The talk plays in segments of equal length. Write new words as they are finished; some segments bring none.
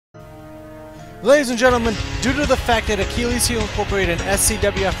Ladies and gentlemen, due to the fact that Achilles Heel Incorporated and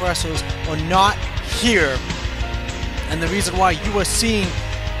SCWF wrestlers are not here, and the reason why you are seeing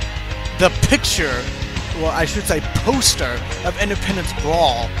the picture, well, I should say poster, of Independence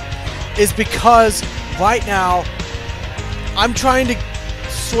Brawl, is because right now I'm trying to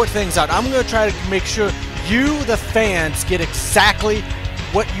sort things out. I'm going to try to make sure you, the fans, get exactly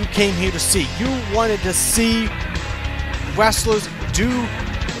what you came here to see. You wanted to see wrestlers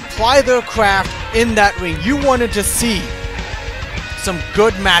apply their craft in that ring. You wanted to see some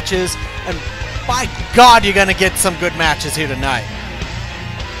good matches, and by God, you're going to get some good matches here tonight.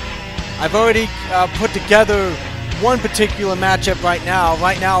 I've already put together one particular matchup right now.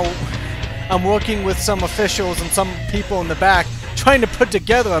 Right now, I'm working with some officials and some people in the back trying to put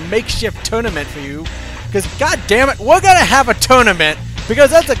together a makeshift tournament for you. Because, god damn it, we're going to have a tournament, because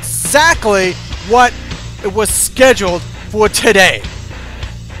that's exactly what it was scheduled for today.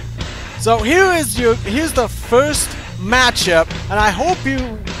 So here's the first matchup, and I hope you,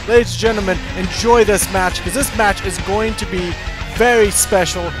 ladies and gentlemen, enjoy this match, because this match is going to be very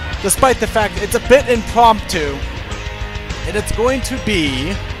special, despite the fact that it's a bit impromptu. And it's going to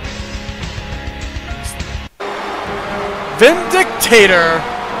be Vindictator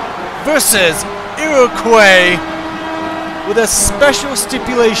versus Iroquois, with a special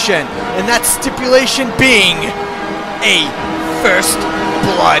stipulation, and that stipulation being a first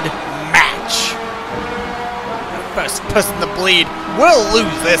blood match. The first person to bleed will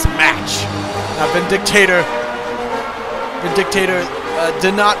lose this match. Now Vindictator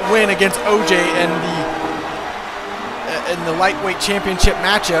did not win against OJ in the lightweight championship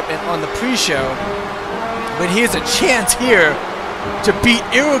matchup on the pre-show, but he has a chance here to beat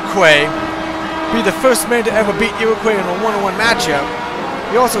Iroquois, be the first man to ever beat Iroquois in a one-on-one matchup.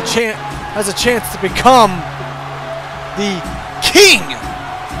 He also has a chance to become the king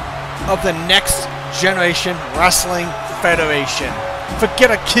of the next generation wrestling federation.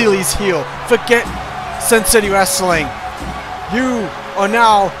 Forget Achilles heel, forget Sin City Wrestling. You are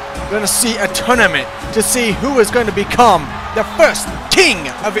now going to see a tournament to see who is going to become the first king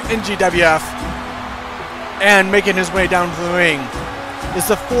of NGWF, and making his way down to the ring is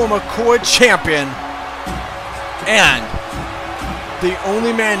the former Cord champion and the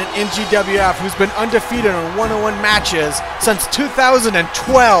only man in NGWF who's been undefeated in one-on-one matches since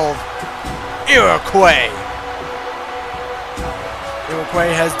 2012, Iroquois.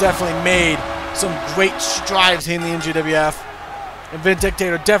 Iroquois has definitely made some great strides in the NGWF, and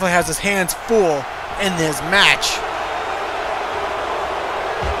Vindictator definitely has his hands full in this match.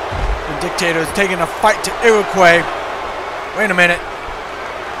 Vindictator is taking a fight to Iroquois. Wait a minute.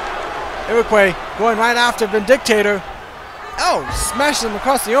 Iroquois going right after Vindictator. Oh, smashes him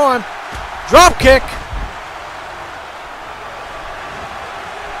across the arm. Drop kick.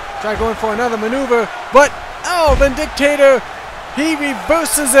 Try going for another maneuver, but oh, Vindictator, he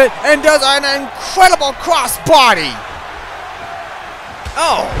reverses it and does an incredible crossbody.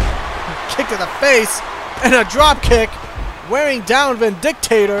 Oh, kick to the face and a drop kick, wearing down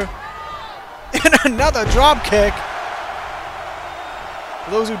Vindictator, and another drop kick.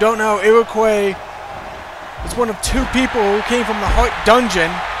 For those who don't know, Iroquois is one of two people who came from the Heart Dungeon.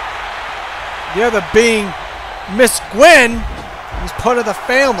 The other being Miss Gwen, who's part of the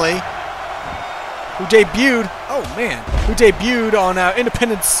family, who debuted, on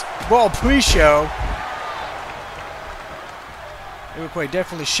Independence Brawl pre-show. Iroquois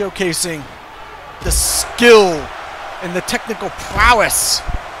definitely showcasing the skill and the technical prowess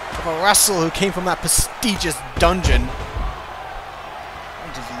of a wrestler who came from that prestigious dungeon.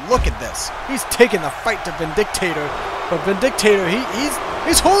 Just look at this. He's taking the fight to Vindictator, but Vindictator,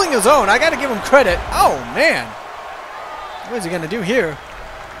 he's holding his own. I gotta give him credit. Oh man, what is he gonna do here?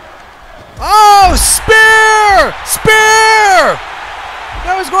 Oh, spear! Spear!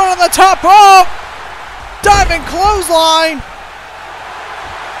 Now he's going on the top rope. Diving clothesline.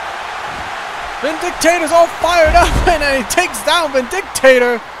 Vindictator's all fired up, and he takes down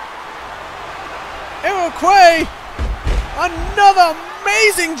Vindictator. Iroquois, another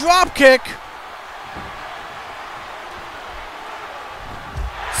amazing drop kick.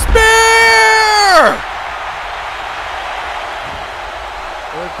 Spear!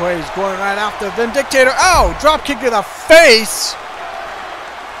 Iroquois is going right after Vindictator. Oh, drop kick to the face.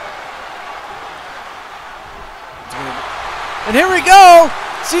 And here we go.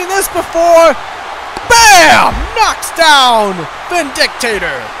 Seen this before. Bam! Knocks down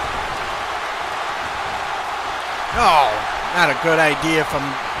Vindictator. Oh, not a good idea from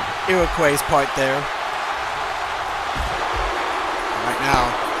Iroquois' part there. Right now.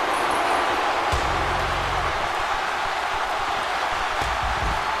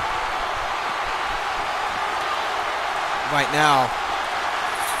 right now.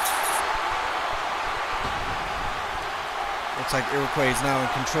 Looks like Iroquois is now in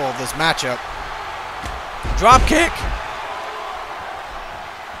control of this matchup. Drop kick.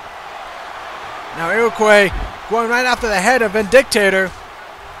 Now Iroquois going right after the head of Vindictator.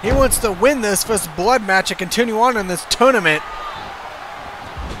 He wants to win this first blood match and continue on in this tournament.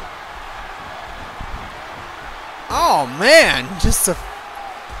 Oh man, just a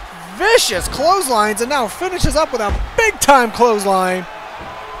vicious clotheslines, and now finishes up with a big time clothesline.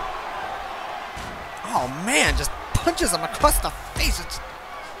 Oh man, just punches him across the face. It's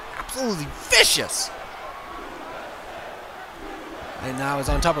absolutely vicious. And now he's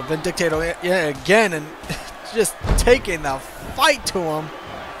on top of Vindictator again and just taking the fight to him.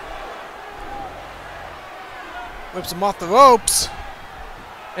 Whips him off the ropes.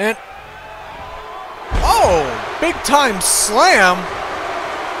 And oh, big time slam.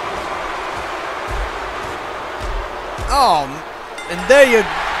 Oh, and there you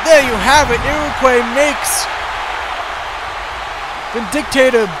have it. Iroquois makes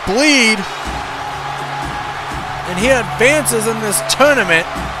Vindictator bleed, and he advances in this tournament.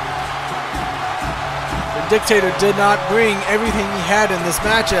 Vindictator did not bring everything he had in this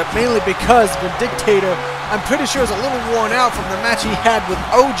matchup, mainly because Vindictator, I'm pretty sure, is a little worn out from the match he had with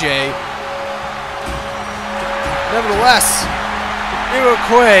OJ. Nevertheless,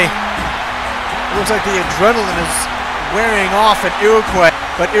 Iroquois, it looks like the adrenaline is wearing off at Iroquois,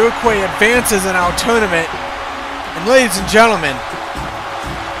 but Iroquois advances in our tournament. And ladies and gentlemen,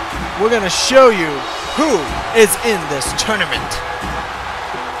 we're going to show you who is in this tournament.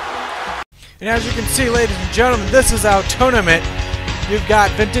 And as you can see, ladies and gentlemen, this is our tournament. You've got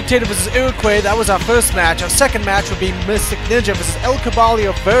Vindictator versus Iroquois. That was our first match. Our second match would be Mystic Ninja versus El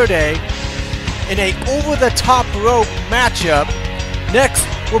Caballo Verde in a over-the-top rope matchup. Next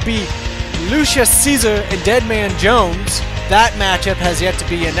will be Lucius Caesar and Deadman Jones. That matchup has yet to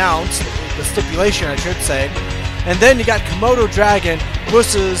be announced. The stipulation, I should say. And then you got Komodo Dragon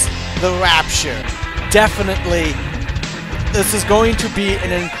versus the Rapture. Definitely, this is going to be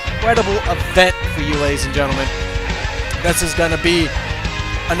an incredible event for you, ladies and gentlemen. This is going to be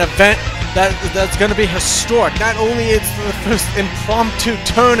an event that's going to be historic. Not only is it the first impromptu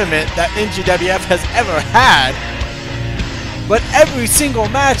tournament that NGWF has ever had, but every single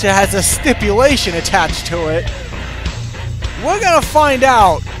match has a stipulation attached to it. We're going to find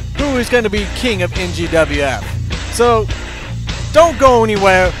out who is going to be king of NGWF. So, don't go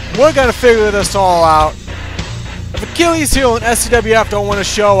anywhere. We're going to figure this all out. If Achilles here and SCWF don't want to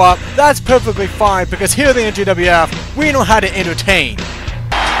show up, that's perfectly fine, because here at the NGWF, we know how to entertain.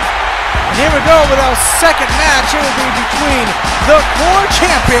 And here we go with our second match. It will be between the core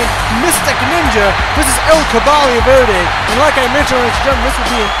champion, Mystic Ninja, versus El Caballo Verde. And like I mentioned, ladies and gentlemen, this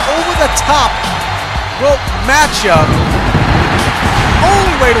will be an over-the-top rope matchup. The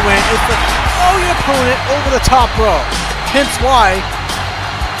only way to win is to throw your opponent over the top rope. Hence why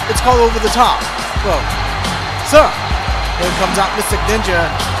it's called over the top rope. So, here comes out Mystic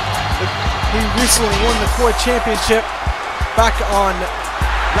Ninja. He recently won the core championship back on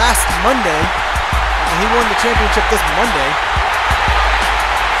last Monday. And he won the championship this Monday.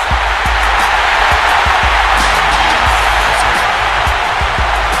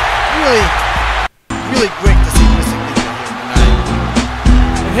 Really great to see Mystic Ninja here tonight.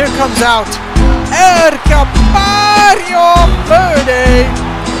 And here comes out El Caballo Verde,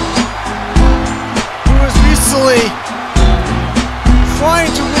 who was recently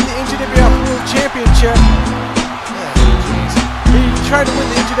trying to win the NGWF World Championship. He tried to win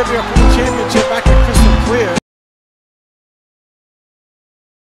the NGWF World Championship back at Crystal Clear.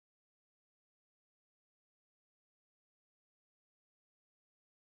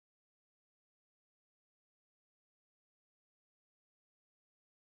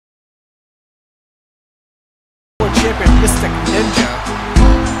 Champion Mystic Ninja.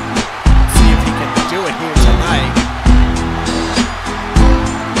 Let's see if he can do it here tonight.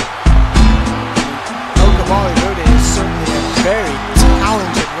 El Caballo Verde is certainly a very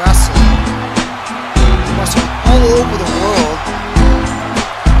talented wrestler. He wrestled all over the world.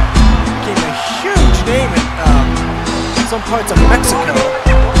 Became a huge name in some parts of Mexico.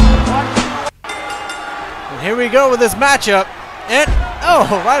 And here we go with this matchup. And oh,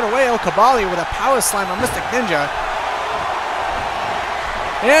 right away El Caballo with a power slam on Mystic Ninja.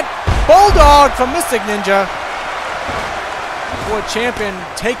 And Bulldog from Mystic Ninja. World champion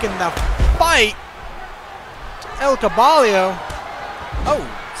taking the fight to El Caballo. Oh,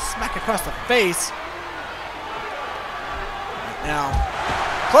 smack across the face. Right now,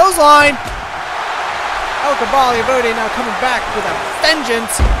 clothesline. El Caballo Verde now coming back with a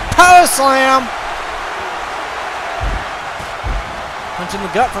vengeance. Power slam. Punch in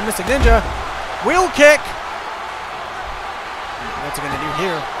the gut from Mystic Ninja. Wheel kick. What's he gonna do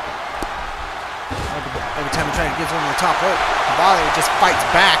here? Every time he tries to get over the top rope, Caballo just fights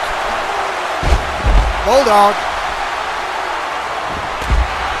back. Bulldog.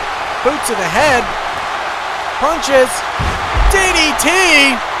 Boot to the head. Punches. DDT.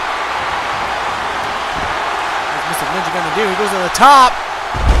 What's Mystic Ninja gonna do? He goes to the top.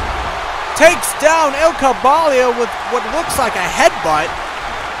 Takes down El Caballo with what looks like a headbutt.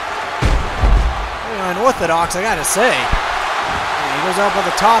 Very unorthodox, I gotta say. And he goes up on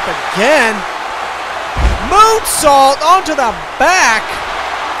the top again. Moonsault onto the back.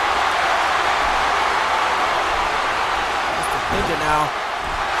 Ninja now.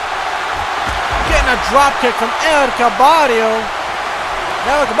 Getting a drop kick from El Caballo.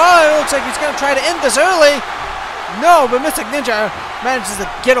 Now El Caballo looks like he's gonna try to end this early. No, but Mystic Ninja manages to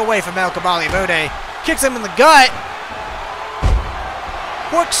get away from El Caballo Verde. Kicks him in the gut.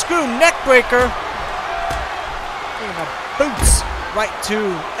 Corkscrew neckbreaker. Boots right to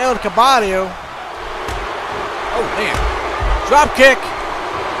El Caballo. Oh man. Drop kick.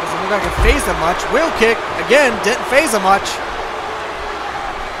 Doesn't look like it phased him much. Wheel kick. Again, didn't phase him much.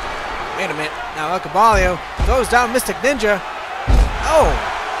 Wait a minute. Now El Caballo throws down Mystic Ninja. Oh.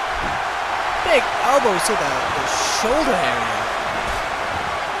 Big elbow to the shoulder area.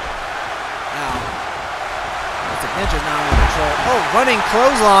 Now, Mystic Ninja's now in control. Oh, running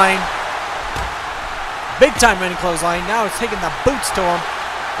clothesline. Big time running clothesline. Now it's taking the boots to him.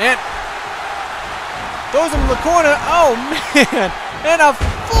 And throws him in the corner. Oh, man. And a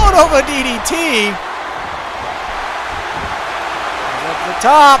float over DDT. Up the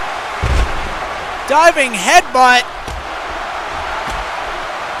top. Diving headbutt.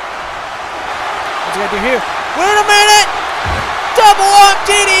 What's he gonna do here? Wait a minute! Double up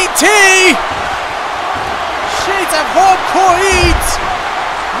DDT! Shades of hardcore eats!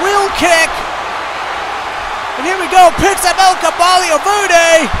 Wheel kick! And here we go, picks up El Caballo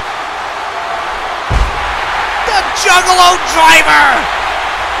Verde! The Juggalo Driver!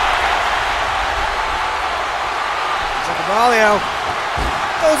 El Caballo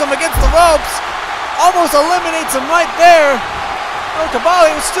throws him against the ropes, almost eliminates him right there. El Caballo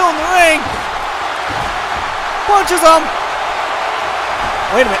is still in the ring. Punches him.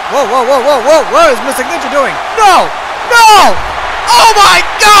 Wait a minute. Whoa, whoa, whoa, whoa, whoa. What is Mystic Ninja doing? No! No! Oh my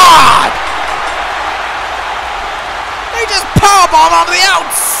God! They just powerbombed on the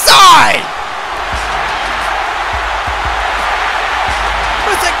outside!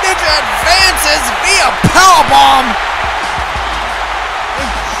 Mystic Ninja advances via powerbomb!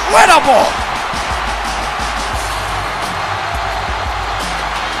 Incredible!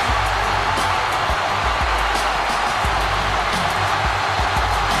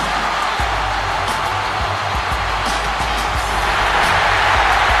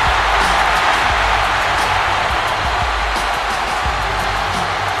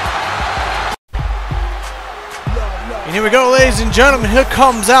 And here we go, ladies and gentlemen. Here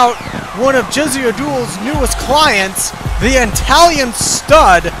comes out one of Jizzy Abdul's newest clients, the Italian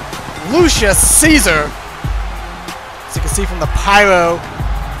stud, Lucius Caesar. As you can see from the pyro,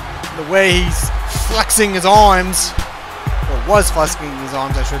 the way he's flexing his arms, or was flexing his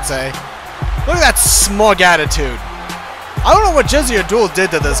arms, I should say. Look at that smug attitude. I don't know what Jizzy Abdul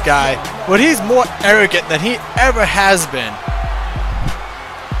did to this guy, but he's more arrogant than he ever has been.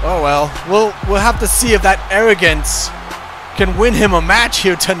 Oh well, we'll have to see if that arrogance can win him a match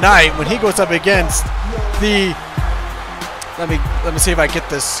here tonight when he goes up against the, let me see if I get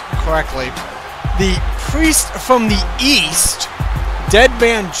this correctly, the priest from the East,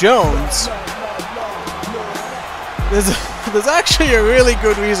 Deadman Jones. There's actually a really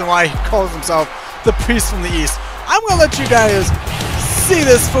good reason why he calls himself the priest from the East. I'm gonna let you guys see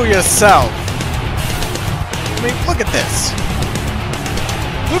this for yourself. I mean, look at this.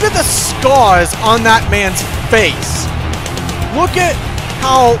 Look at the scars on that man's face. Look at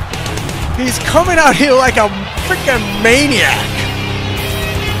how he's coming out here like a freaking maniac.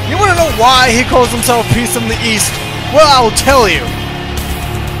 You want to know why he calls himself Priest from the East? Well, I'll tell you.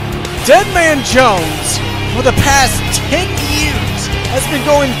 Deadman Jones, for the past 10 years, has been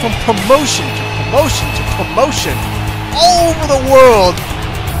going from promotion to promotion to promotion all over the world,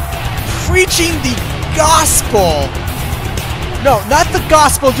 preaching the gospel. No, not the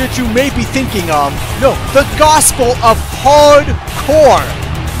gospel that you may be thinking of. No, the gospel of hardcore.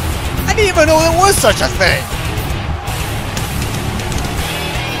 I didn't even know there was such a thing.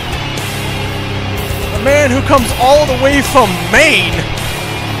 A man who comes all the way from Maine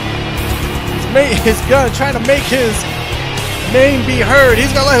is gonna try to make his name be heard. He's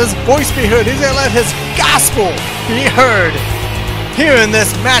gonna let his voice be heard. He's gonna let his gospel be heard here in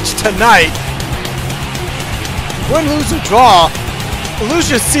this match tonight. Win, lose, or draw,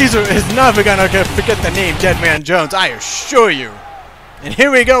 Lucius Caesar is never gonna forget the name Deadman Jones, I assure you. And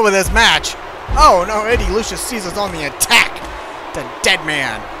here we go with this match. Oh, no, Eddie, Lucius Caesar's on the attack. The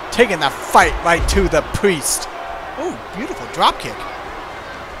Deadman taking the fight right to the priest. Oh, beautiful drop kick.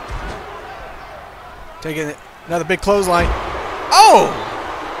 Taking another big clothesline. Oh!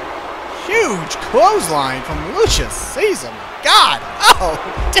 Huge clothesline from Lucius Caesar. God! Oh,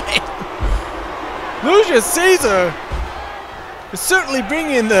 damn! Lucius Caesar is certainly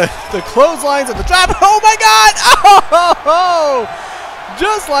bringing the clotheslines and the drop. Oh my God! Oh!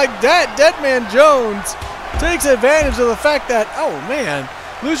 Just like that, Deadman Jones takes advantage of the fact that, oh man,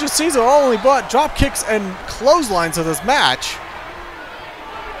 Lucius Caesar only brought drop kicks and clotheslines to this match.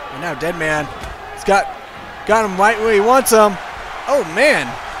 And now Deadman has got him right where he wants him. Oh man.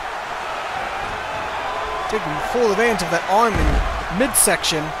 Taking full advantage of that arm in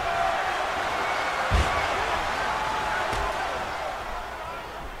midsection.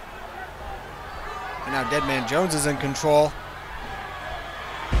 And now Deadman Jones is in control.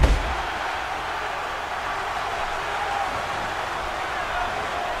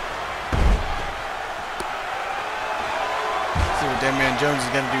 See what Deadman Jones is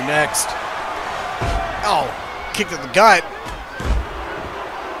going to do next. Oh, kick to the gut.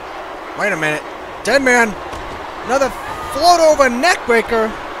 Wait a minute. Deadman, another float over neck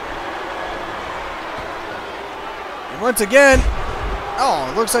breaker. And once again, oh,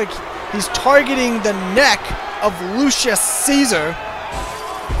 it looks like he's targeting the neck of Lucius Caesar.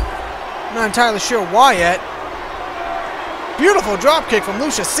 Not entirely sure why yet. Beautiful drop kick from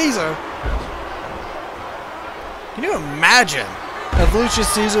Lucius Caesar. Can you imagine if Lucius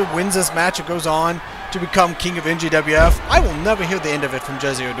Caesar wins this match and goes on to become king of NGWF? I will never hear the end of it from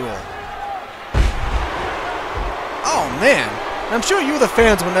Jesse O'Duel. Oh man, I'm sure you the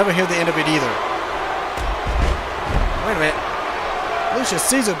fans will never hear the end of it either. Wait a minute. Lucius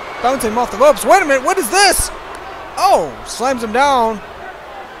Caesar bouncing him off the ropes. Wait a minute, what is this? Oh, slams him down.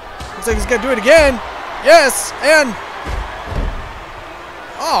 Looks like he's gonna do it again. Yes, and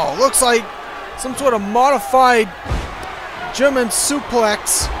oh, looks like some sort of modified German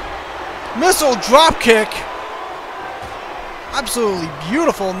suplex. Missile drop kick. Absolutely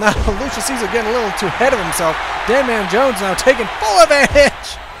beautiful. Now Lucius Caesar getting a little too ahead of himself. Deadman Jones now taking full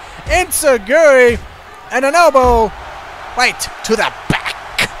advantage. Enziguri and an elbow right to the back.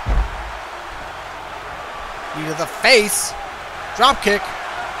 Knee to the face. Drop kick.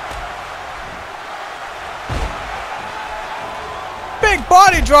 Big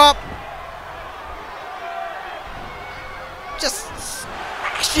body drop. Just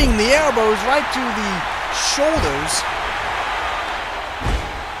smashing the elbows right to the shoulders.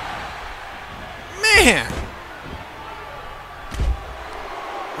 Man!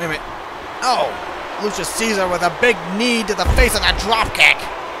 Wait a minute. Oh! Lucius Caesar with a big knee to the face of that drop kick.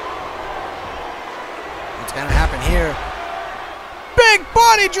 What's gonna happen here? Big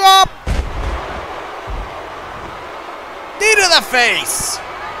body drop! Knee to the face!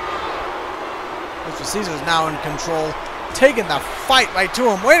 Lucius Caesar is now in control, taking the fight right to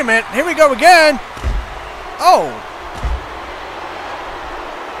him. Wait a minute. Here we go again. Oh!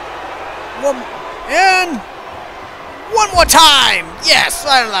 And one more time! Yes,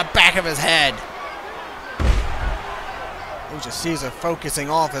 right on the back of his head. Lucius Caesar focusing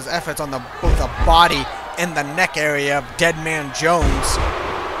all of his efforts on both the body and the neck area of Deadman Jones.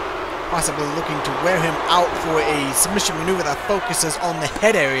 Possibly looking to wear him out for a submission maneuver that focuses on the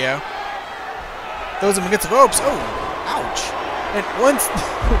head area. Throws him against the ropes. Oh, ouch. And once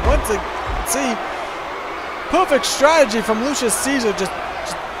see, perfect strategy from Lucius Caesar, just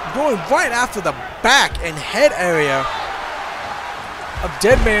going right after the back and head area of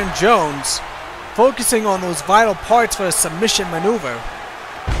Deadman Jones, focusing on those vital parts for a submission maneuver.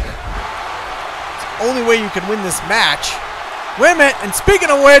 It's the only way you can win this match. Wait a minute, and speaking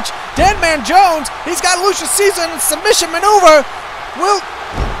of which, Deadman Jones, he's got Lucius Caesar in a submission maneuver.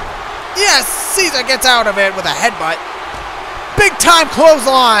 Yes, Caesar gets out of it with a headbutt. Big time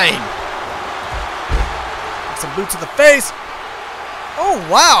clothesline. Some boots to the face. Oh,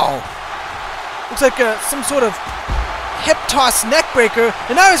 wow. Looks like some sort of hip toss neck breaker.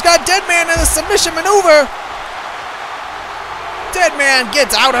 And now he's got Deadman in a submission maneuver. Deadman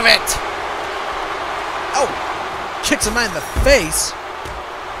gets out of it. Oh, kicks him in the face.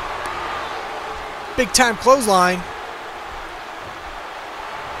 Big time clothesline.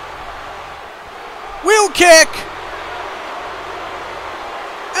 Wheel kick.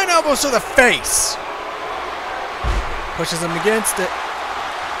 And elbows to the face. Pushes him against it.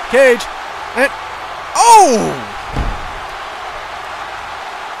 Cage. And oh!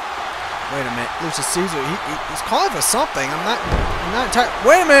 Wait a minute. Lucius Caesar, he's calling for something. I'm not entirely.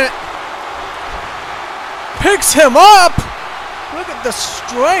 Wait a minute. Picks him up. Look at the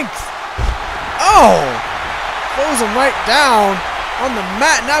strength. Oh. Throws him right down on the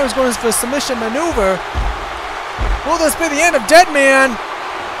mat. Now he's going for a submission maneuver. Will this be the end of Deadman?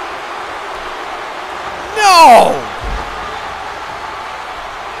 No!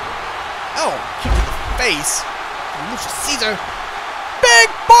 Oh, kick to the face. Lucius Caesar. Big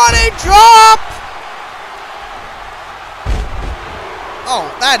body drop! Oh,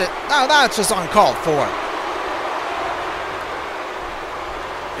 now that's just uncalled for.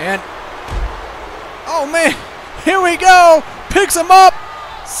 And oh man, here we go! Picks him up,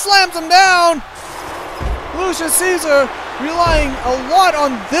 slams him down. Lucius Caesar relying a lot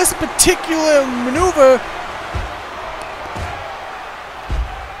on this particular maneuver.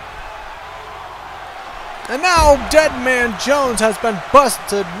 And now Deadman Jones has been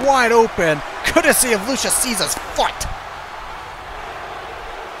busted wide open, courtesy of Lucius Caesar's foot.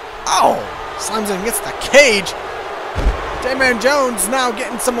 Oh! Slams him against the cage. Deadman Jones now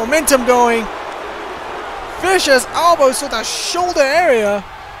getting some momentum going. Vicious elbows to the shoulder area.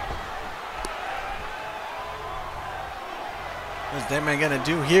 What's Deadman gonna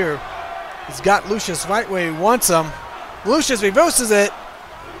do here? He's got Lucius right where he wants him. Lucius reverses it.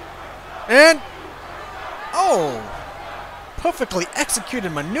 And oh, perfectly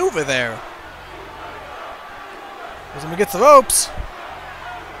executed maneuver there. As he gets the ropes.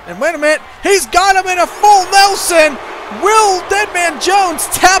 And wait a minute, he's got him in a full Nelson. Will Deadman Jones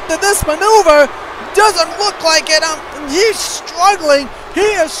tap to this maneuver? Doesn't look like it. He's struggling. He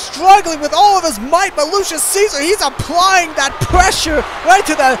is struggling with all of his might, but Lucius Caesar, he's applying that pressure right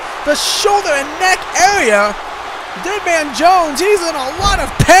to the shoulder and neck area. Deadman Jones, he's in a lot of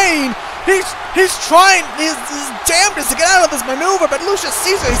pain. He's trying his damnedest to get out of this maneuver, but Lucius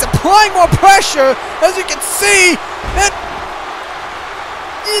Caesar, he's applying more pressure, as you can see. And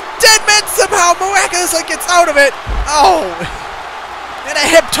Deadman somehow miraculously gets out of it. Oh, and a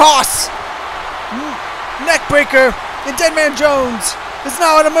hip toss. Neck breaker. And Deadman Jones is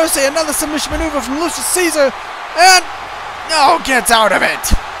now at a mercy. Another submission maneuver from Lucius Caesar. And no, gets out of it.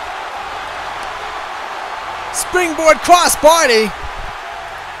 Springboard crossbody.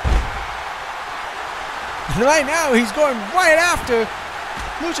 And right now he's going right after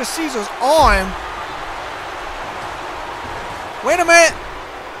Lucius Caesar's arm. Wait a minute.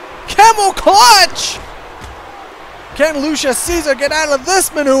 Camel clutch. Can Lucius Caesar get out of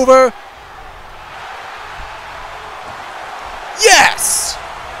this maneuver? Yes!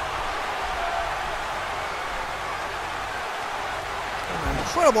 An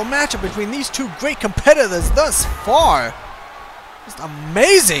incredible matchup between these two great competitors thus far. Just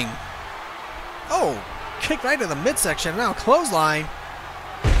amazing. Oh, kick right to the midsection. Now clothesline.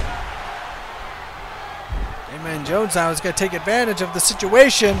 Deadman Jones now is going to take advantage of the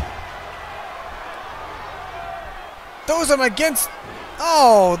situation. Throws him against.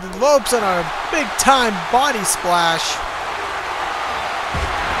 Oh, the ropes on a big time body splash.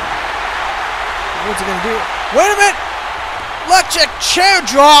 What's he gonna do? Wait a minute! Electric chair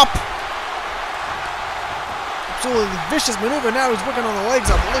drop! Absolutely vicious maneuver. Now he's working on the legs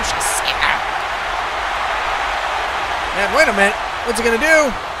of Lucius. And wait a minute. What's he gonna do?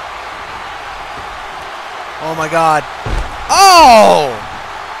 Oh my god. Oh!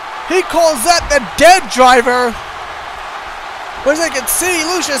 He calls that the dead driver. But as I can see,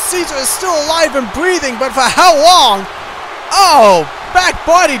 Lucius Caesar is still alive and breathing, but for how long? Oh! Back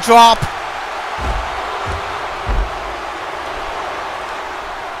body drop.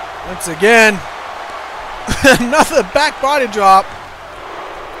 Once again, another back body drop.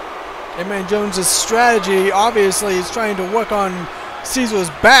 Deadman Jones' strategy obviously is trying to work on Caesar's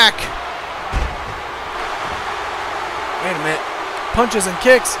back. Wait a minute. Punches and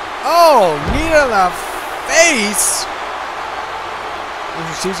kicks. Oh, knee to the face.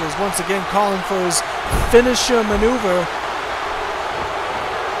 Lucius Caesar is once again calling for his finisher maneuver.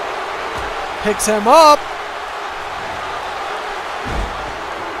 Picks him up.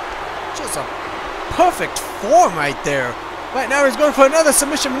 Just a perfect form right there. Right now he's going for another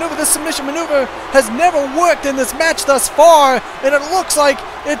submission maneuver. This submission maneuver has never worked in this match thus far, and it looks like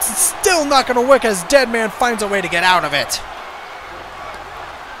it's still not going to work as Deadman finds a way to get out of it.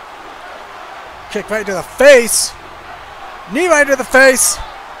 Kick right to the face. Knee right to the face.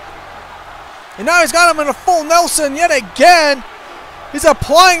 And now he's got him in a full Nelson yet again. He's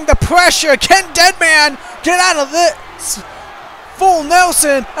applying the pressure. Can Deadman get out of this full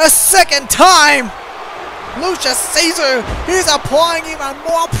Nelson a second time? Lucius Caesar, he's applying even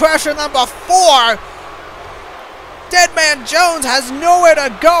more pressure than before. Deadman Jones has nowhere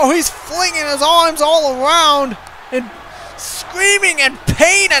to go. He's flinging his arms all around and screaming in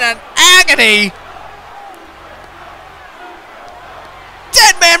pain and in agony.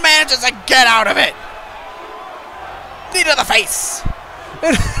 Deadman manages to get out of it. Knee to the face.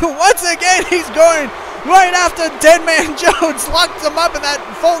 And once again, he's going right after Deadman Jones. Locks him up in that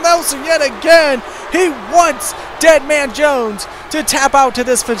full Nelson yet again. He wants Deadman Jones to tap out to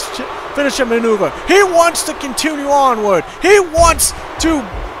this finisher maneuver. He wants to continue onward. He wants to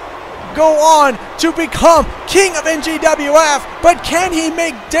go on to become king of NGWF. But can he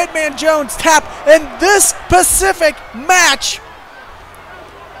make Deadman Jones tap in this specific match?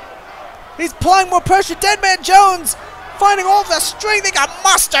 He's applying more pressure. Deadman Jones finding all the strength he can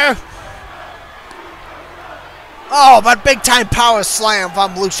muster. Oh, but big time power slam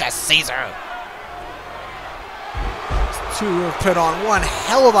from Lucius Caesar. These two have put on one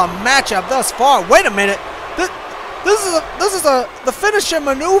hell of a matchup thus far. Wait a minute. This is the finisher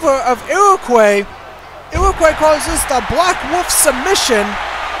maneuver of Iroquois. Iroquois calls this the Black Wolf submission.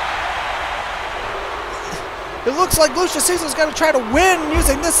 It looks like Lucius Caesar's going to try to win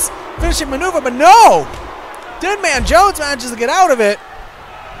using this finishing maneuver, but no! Deadman Jones manages to get out of it.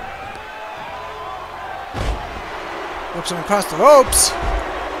 Whips him across the ropes.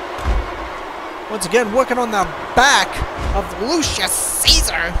 Once again, working on the back of Lucius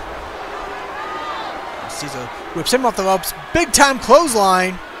Caesar. Caesar whips him off the ropes. Big time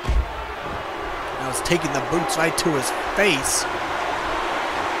clothesline. Now he's taking the boots right to his face.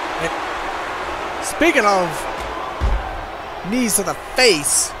 And speaking of knees to the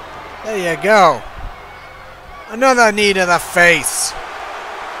face, there you go. Another knee to the face.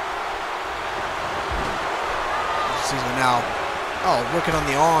 Caesar now, working on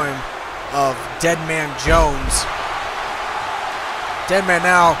the arm of Deadman Jones. Deadman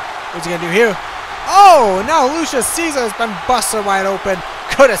now, what's he gonna do here? Oh, now Lucius Caesar has been busted wide open,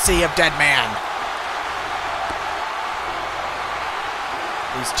 courtesy of Deadman.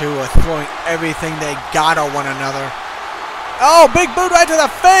 These two are throwing everything they got on one another. Oh, big boot right to the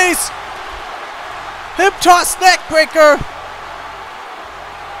face! Hip toss neck breaker!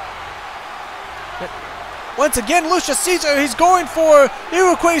 Once again, Lucius Caesar, he's going for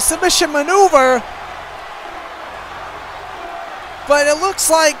Iroquois submission maneuver. But it looks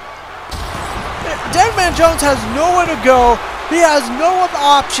like Deadman Jones has nowhere to go. He has no other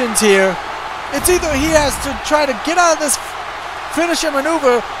options here. It's either he has to try to get out of this finisher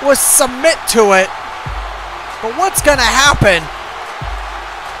maneuver or submit to it. But what's going to happen?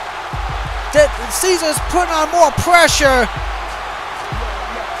 Caesar's putting on more pressure.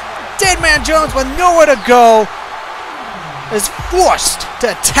 Deadman Jones, with nowhere to go, is forced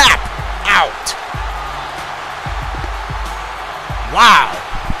to tap out. Wow.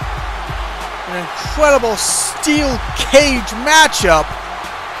 An incredible steel cage matchup.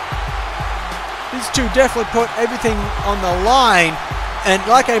 These two definitely put everything on the line. And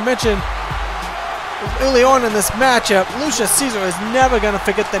like I mentioned early on in this matchup, Lucius Caesar is never going to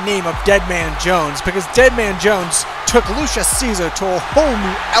forget the name of Deadman Jones, because Deadman Jones took Lucius Caesar to a whole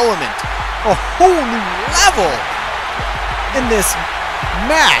new element, a whole new level in this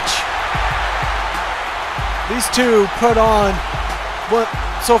match. These two put on what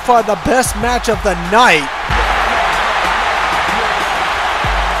so far the best match of the night.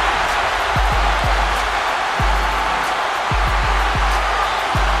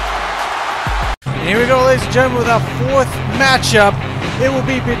 And here we go, ladies and gentlemen, with our fourth matchup. It will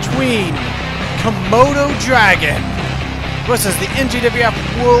be between Komodo Dragon versus the NGWF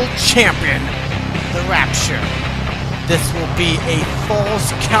World Champion, the Rapture. This will be a falls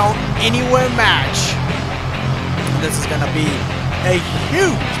count anywhere match. This is going to be a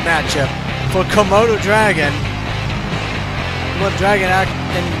huge matchup for Komodo Dragon. Komodo Dragon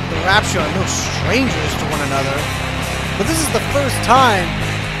and the Rapture are no strangers to one another. But this is the first time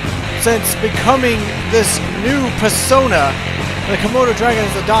since becoming this new persona that Komodo Dragon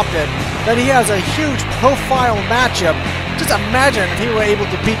has adopted that he has a huge profile matchup. Just imagine if he were able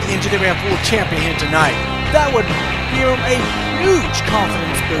to beat the NGWF World Champion here tonight. That would give him a huge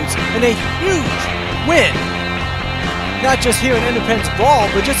confidence boost and a huge win. Not just here in Independence Brawl,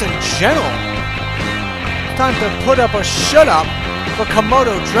 but just in general. It's time to put up or shut up for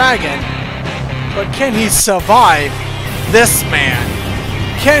Komodo Dragon. But can he survive this man?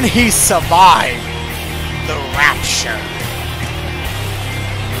 Can he survive the Rapture?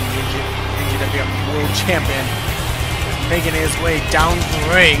 NGWF World Champion is making his way down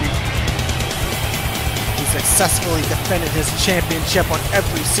the ring. He successfully defended his championship on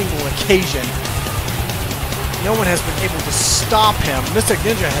every single occasion. No one has been able to stop him. Mystic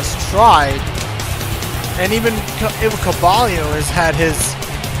Ninja has tried, And even Caballo has had his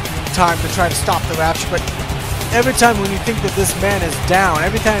time to try to stop the Rapture, but every time when you think that this man is down,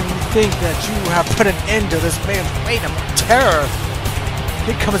 every time you think that you have put an end to this man's reign of terror,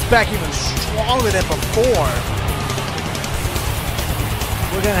 he comes back even stronger than before.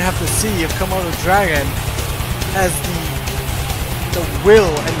 We're gonna have to see if Komodo Dragon has the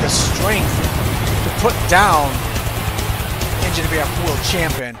will and the strength to put down NGWF World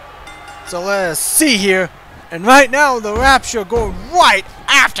Champion. So let's see here. And right now the Rapture going right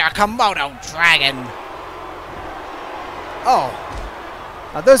after Komodo Dragon. Oh.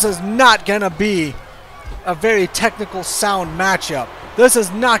 Now this is not gonna be a very technical sound matchup. This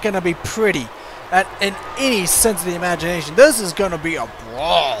is not gonna be pretty in any sense of the imagination. This is gonna be a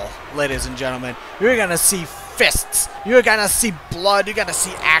brawl, ladies and gentlemen. You're gonna see fists. You're gonna see blood. You're gonna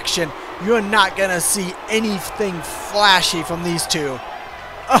see action. You're not gonna see anything flashy from these two.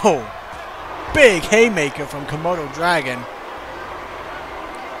 Oh, big haymaker from Komodo Dragon.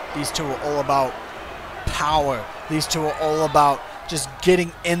 These two are all about power. These two are all about just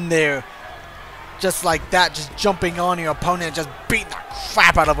getting in there, just like that, just jumping on your opponent and just beating the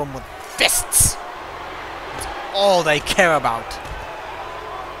crap out of them with fists. That's all they care about.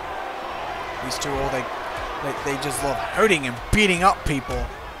 These two, they just love hurting and beating up people.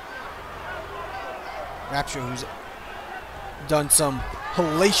 Rapture, who's done some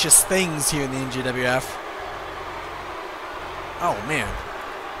hellacious things here in the NGWF. Oh man.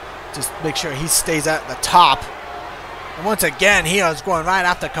 Just make sure he stays at the top. And once again, he is going right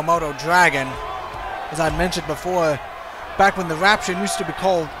after Komodo Dragon. As I mentioned before, back when the Rapture used to be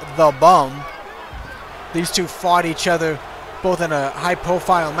called The Bum, these two fought each other both in a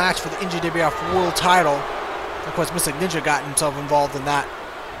high-profile match for the NGWF World title. Of course, Mr. Ninja got himself involved in that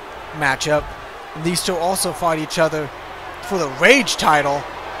matchup. And these two also fought each other for the Rage title.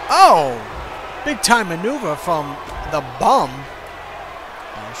 Oh! Big-time maneuver from The Bum.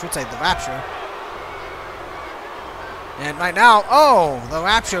 I should say the Rapture. And right now, oh! The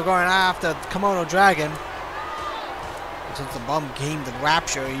Rapture going after Komodo Dragon. Since the Bum gained the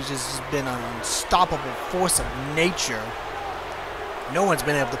Rapture, he's just been an unstoppable force of nature. No one's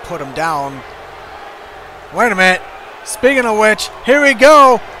been able to put him down. Wait a minute. Speaking of which, here we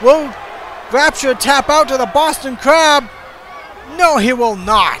go. Will Rapture tap out to the Boston Crab? No, he will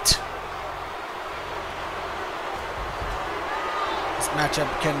not. This matchup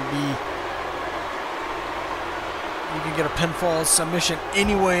can be... You can get a pinfall submission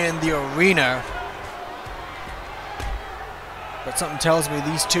anywhere in the arena. But something tells me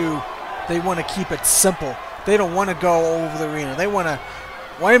these two, they want to keep it simple. They don't want to go over the arena. They want to...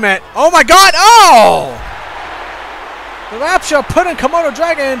 Wait a minute. Oh my god! Oh! The Rapture putting Komodo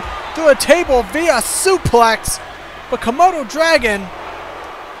Dragon through a table via suplex. But Komodo Dragon...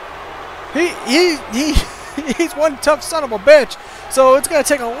 He's one tough son of a bitch. So it's going to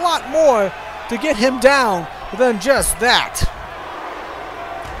take a lot more to get him down than just that.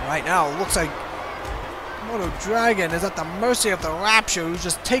 Right now, it looks like Komodo Dragon is at the mercy of the Rapture, who's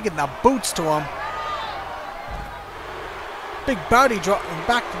just taking the boots to him. Big body drop,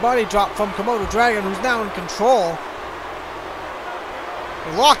 back body drop from Komodo Dragon, who's now in control.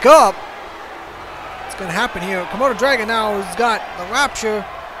 They lock up. What's going to happen here? Komodo Dragon now has got the Rapture.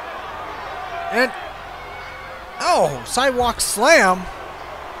 And... oh, sidewalk slam.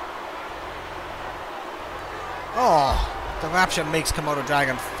 Oh, the Rapture makes Komodo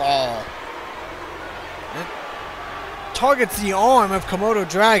Dragon fall. It targets the arm of Komodo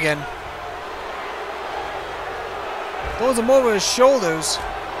Dragon. Throws him over his shoulders.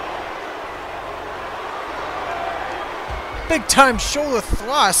 Big time shoulder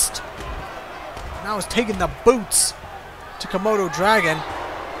thrust. Now he's taking the boots to Komodo Dragon.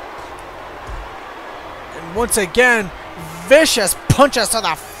 And once again, vicious punches to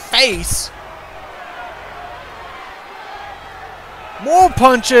the face. More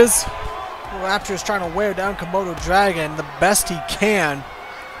punches. Rapture is trying to wear down Komodo Dragon the best he can.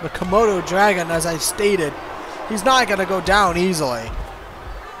 But Komodo Dragon, as I stated, he's not going to go down easily.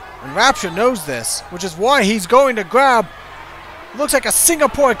 And Rapture knows this, which is why he's going to grab, looks like a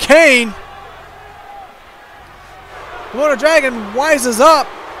Singapore cane. Komodo Dragon wises up.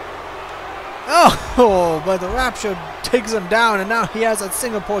 Oh, but the Rapture takes him down, and now he has a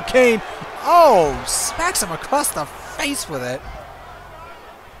Singapore cane. Oh, smacks him across the face with it.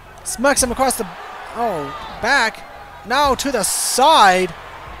 Smacks him across the, back. Now to the side.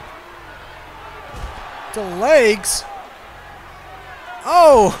 To legs.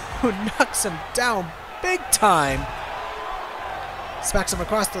 Oh, knocks him down big time. Smacks him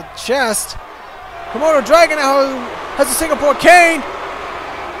across the chest. Komodo Dragon now has a Singapore cane.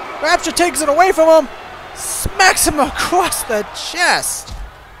 Rapture takes it away from him. Smacks him across the chest.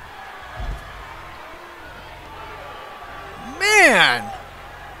 Man.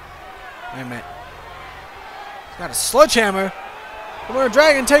 Wait a minute. He's got a sledgehammer. Komodo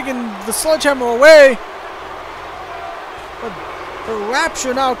Dragon taking the sledgehammer away. But the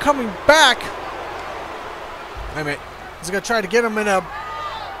Rapture now coming back. Wait a minute. He's going to try to get him in a...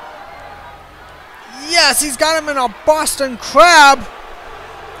 Yes, he's got him in a Boston Crab.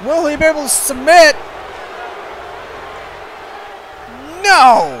 Will he be able to submit?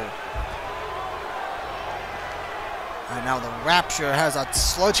 No! And now the Rapture has a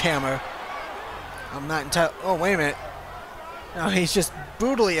sledgehammer. I'm not entirely... Oh, wait a minute. Now he's just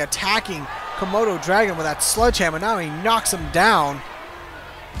brutally attacking Komodo Dragon with that sledgehammer. Now he knocks him down.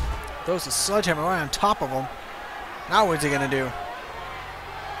 Throws the sledgehammer right on top of him. Now what's he going to do?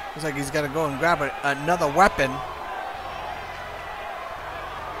 Looks like he's going to go and grab another weapon.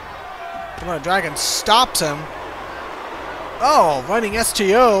 Komodo Dragon stops him. Oh, running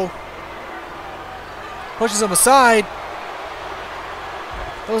STO. Pushes him aside.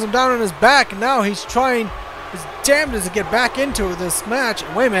 Throws him down on his back. And now he's trying his damnedest to get back into this match.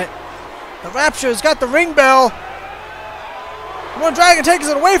 And wait a minute. The Rapture's got the ring bell. Komodo Dragon takes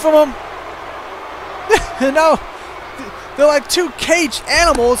it away from him. And now they're like two caged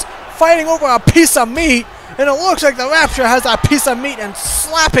animals fighting over a piece of meat. And it looks like the Rapture has that piece of meat and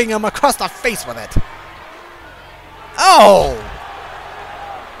slapping him across the face with it. Oh!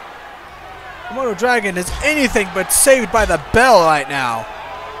 Komodo Dragon is anything but saved by the bell right now.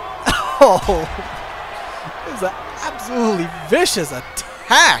 Oh! This is an absolutely vicious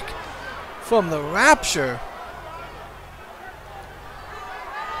attack from the Rapture.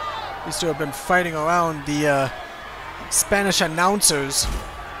 These two have been fighting around the Spanish announcers.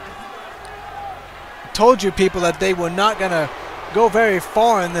 I told you people that they were not going to go very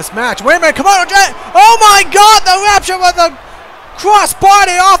far in this match. Wait a minute, Komodo Dragon! Oh my god, the Rapture with the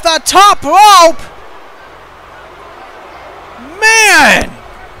crossbody off the top rope! Man!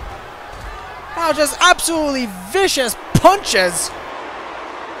 Now just absolutely vicious punches.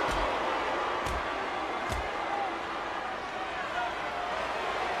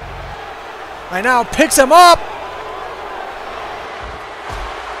 Right now picks him up.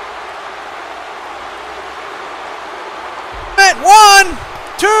 One,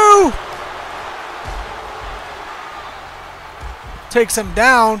 two. Takes him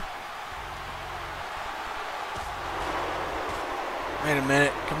down. Wait a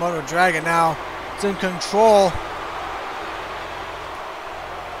minute. Komodo Dragon now is in control.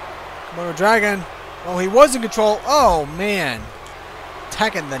 Komodo Dragon. Oh, he was in control. Oh, man.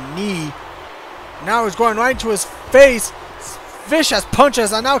 Attacking the knee. Now he's going right into his face. Vicious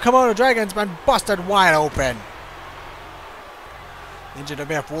punches. And now Komodo Dragon's been busted wide open.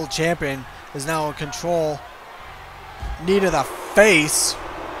 NGWF World Champion is now in control. Knee to the face.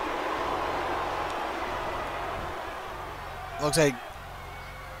 Looks like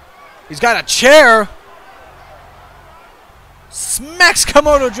he's got a chair. Smacks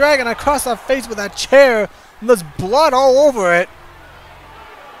Komodo Dragon across the face with that chair. And there's blood all over it.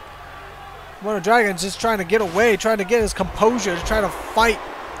 Komodo Dragon's just trying to get away, trying to get his composure, to try to fight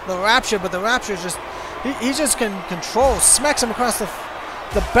the Rapture, but the Rapture's just... He just can control, smacks him across the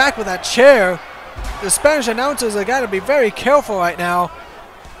back with that chair. The Spanish announcers have got to be very careful right now.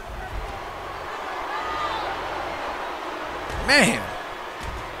 Man.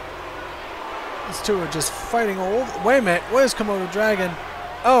 These two are just fighting all over. Wait a minute, what is Komodo Dragon?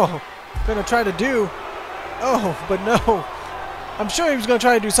 Oh, gonna try to do. Oh, but no. I'm sure he was gonna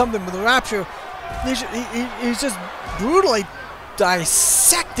try to do something with the Rapture. He's just brutally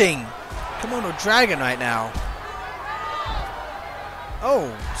dissecting Komodo Dragon right now.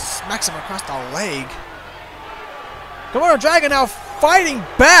 Oh, smacks him across the leg. Komodo Dragon now fighting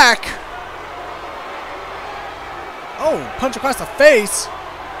back. Oh, punch across the face.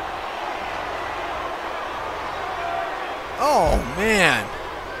 Oh, man.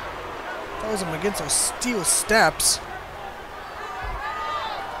 Throws him against those steel steps.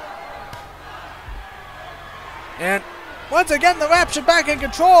 And once again, the Rapture back in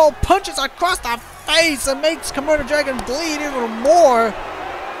control, punches across the face and makes Komodo Dragon bleed even more.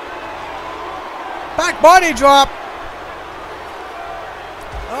 Back body drop.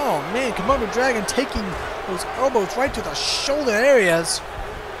 Oh man, Komodo Dragon taking those elbows right to the shoulder areas.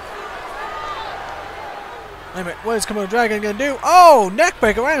 Wait a minute, what is Komodo Dragon gonna do? Oh,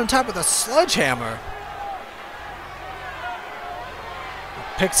 neckbreaker right on top of the sledgehammer.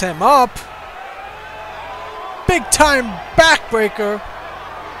 Picks him up. Big time backbreaker.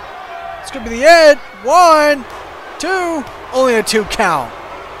 This could be the end. 1, 2. Only a 2 count.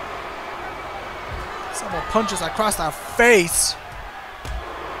 Some Couple punches across our face.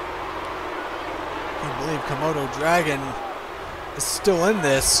 Can't believe Komodo Dragon is still in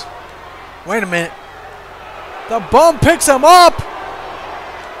this. Wait a minute. The bum picks him up.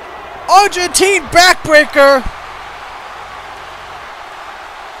 Argentine backbreaker.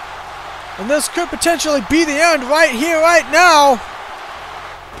 And this could potentially be the end right here, right now.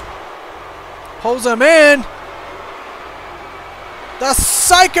 Pulls him in. The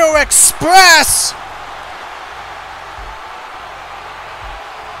Psycho Express.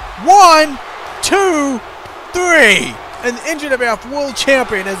 1, 2, 3. And the NGWF World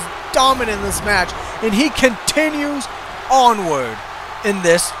Champion is dominant in this match. And he continues onward in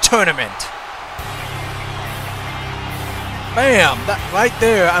this tournament. Bam! That right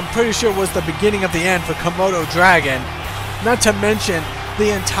there, I'm pretty sure was the beginning of the end for Komodo Dragon. Not to mention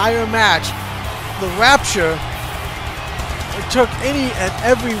the entire match. The Rapture took any and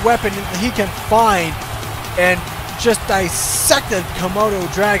every weapon he can find and just dissected Komodo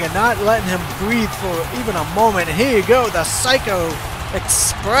Dragon, not letting him breathe for even a moment. And here you go, the Psycho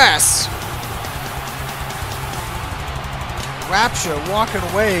Express. Rapture walking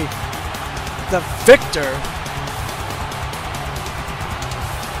away the victor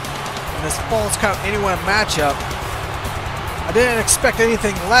in this Falls Count Anywhere matchup. I didn't expect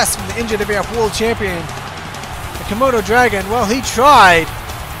anything less from the NGWF World Champion. The Komodo Dragon, well, he tried,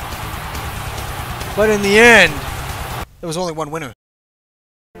 but in the end, there was only one winner.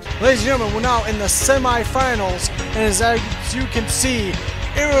 Ladies and gentlemen, we're now in the semi-finals, and as you can see,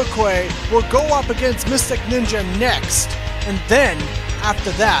 Iroquois will go up against Mystic Ninja next. And then,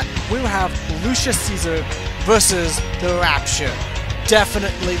 after that, we will have Lucius Caesar versus the Rapture.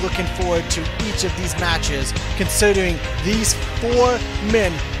 Definitely looking forward to each of these matches, considering these 4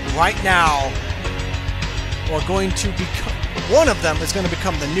 men right now are going to become, one of them is going to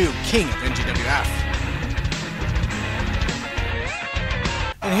become the new king of NGWF.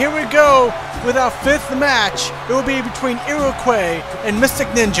 And here we go with our 5th match. It will be between Iroquois and Mystic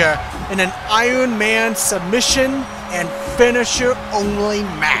Ninja in an Iron Man submission and finisher only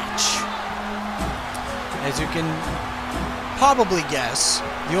match. As you can probably guess,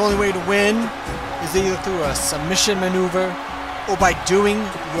 the only way to win is either through a submission maneuver or by doing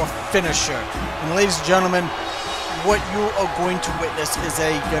your finisher. And ladies and gentlemen, what you are going to witness is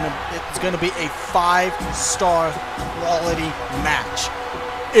it's gonna be a 5-star quality match.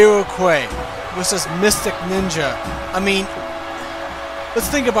 Iroquois versus Mystic Ninja. I mean, let's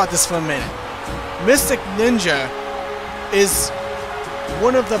think about this for a minute. Mystic Ninja is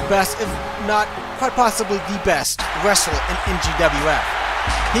one of the best, if not quite possibly the best, wrestler in NGWF.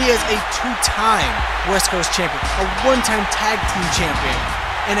 He is a 2-time West Coast champion, a 1-time tag team champion,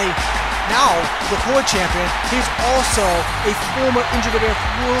 and now the World Champion. He's also a former NGWF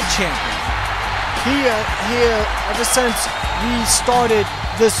World Champion. Ever since we started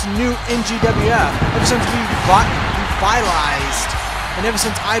this new NGWF, ever since we revitalized, and ever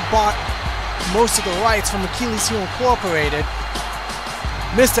since I bought most of the rights from Achilles Incorporated,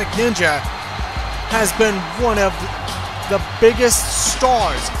 Mystic Ninja has been one of the biggest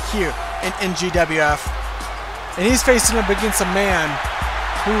stars here in NGWF. And he's facing up against a man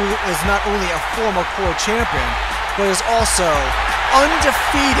who is not only a former core champion, but is also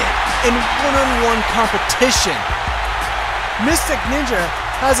undefeated in one-on-one competition. Mystic Ninja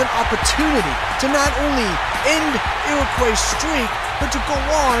has an opportunity to not only end Iroquois' streak, but to go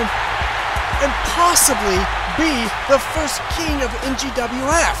on and possibly be the first king of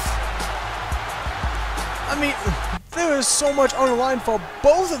NGWF. I mean, there is so much on the line for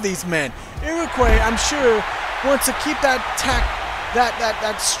both of these men. Iroquois, I'm sure, wants to keep that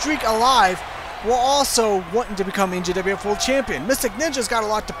streak alive, while also wanting to become NGWF World Champion. Mystic Ninja's got a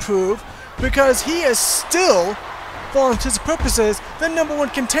lot to prove because he is still, for all intents and purposes, the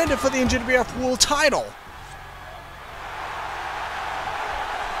 #1 contender for the NGWF World title.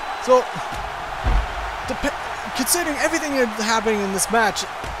 So, considering everything that's happening in this match,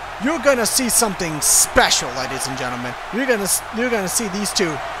 you're gonna see something special, ladies and gentlemen. You're gonna see these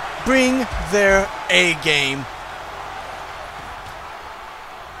two bring their A game.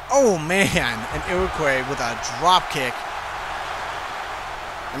 Oh man, an Iroquois with a drop kick.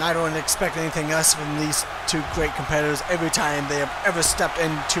 And I don't expect anything less from these two great competitors. Every time they have ever stepped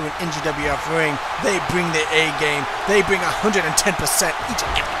into an NGWF ring, they bring their A game. They bring 110% each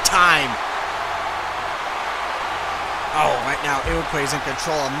and every time. Oh, right now Iroquois is in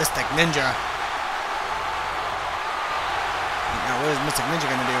control of Mystic Ninja. Now what is Mystic Ninja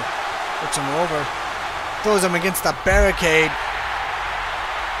gonna do? Flips him over. Throws him against the barricade.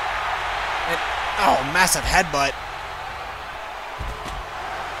 And, oh, massive headbutt.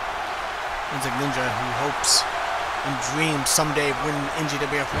 Mystic Ninja, who hopes and dreams someday of winning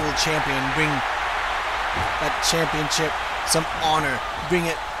NGWF World Champion, bring that championship some honor, bring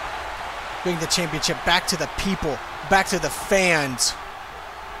the championship back to the people, back to the fans.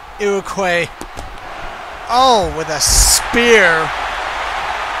 Iroquois, oh, with a spear.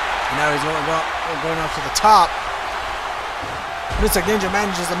 And now he's going up to the top. Mystic Ninja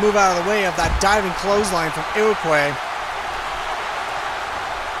manages to move out of the way of that diving clothesline from Iroquois.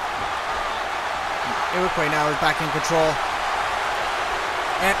 Iroquois now is back in control.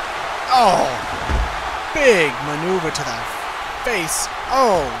 And, oh, big maneuver to the face.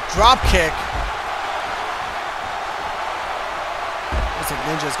 Oh, drop kick. Mystic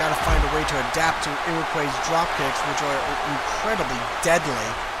Ninja's got to find a way to adapt to Iroquois' drop kicks, which are incredibly deadly.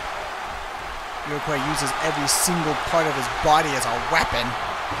 Iroquois uses every single part of his body as a weapon.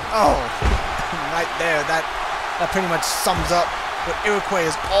 Oh, right there. That pretty much sums up what Iroquois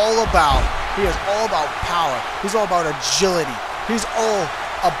is all about. He is all about power. He's all about agility. He's all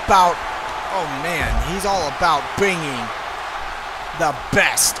about, oh man, he's all about bringing the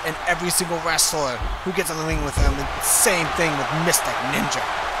best in every single wrestler who gets in the ring with him. The same thing with Mystic Ninja.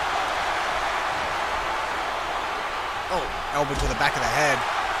 Oh, elbow to the back of the head.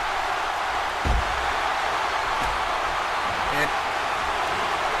 And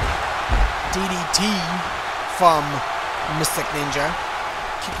DDT from Mystic Ninja.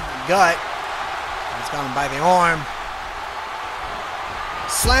 Kicking the gut. He's got him by the arm.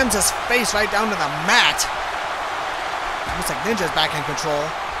 Slams his face right down to the mat. Mystic Ninja's back in control.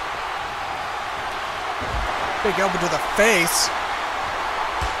 Big elbow to the face.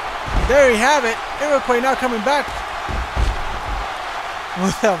 There you have it. Iroquois now coming back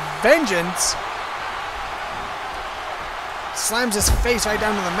with a vengeance. Slams his face right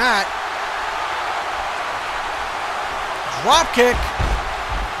down to the mat. Drop kick.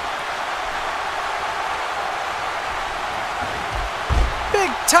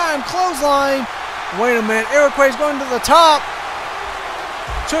 Big time clothesline. Wait a minute. Iroquois going to the top.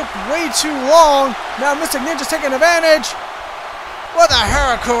 Took way too long. Now Mystic Ninja's taking advantage with a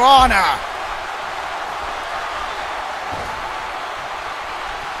Hurricanrana.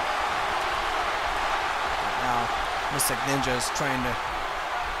 Mystic Ninja is trying to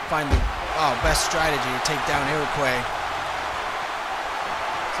find the best strategy to take down Iroquois.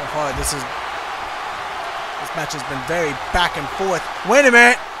 So far, this match has been very back and forth. Wait a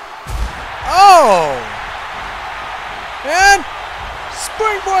minute! Oh! And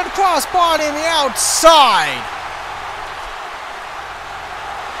springboard crossbody in the outside.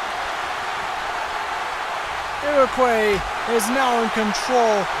 Iroquois is now in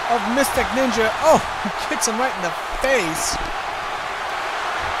control of Mystic Ninja. Oh, he kicks him right in the face.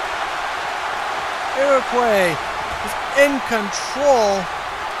 Iroquois is in control.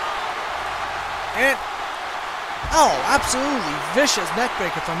 And, oh, absolutely vicious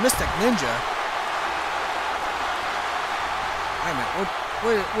neckbreaker from Mystic Ninja. Wait a minute,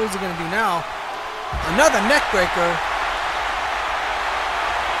 what is he going to do now? Another neckbreaker.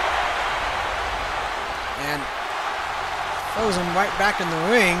 And throws him right back in the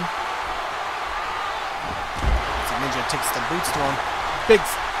ring. Ninja takes the boots to him. Big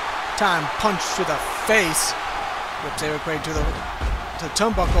time punch to the face. Whips Iroquois to the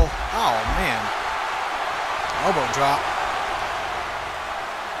turnbuckle. Oh man. Elbow drop.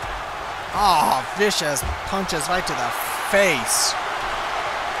 Oh, vicious punches right to the face.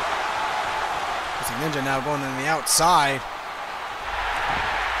 Ninja now going on the outside.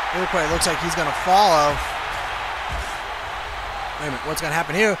 Iroquois looks like he's gonna follow. Wait a minute, what's gonna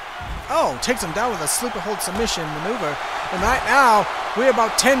happen here? Oh, takes him down with a sleeper hold submission maneuver. And right now, we're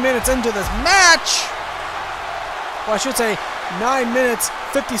about 10 minutes into this match. Well, I should say 9 minutes,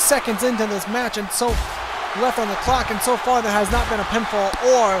 50 seconds into this match, and so left on the clock, and so far there has not been a pinfall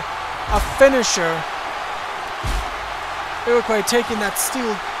or a finisher. Iroquois taking that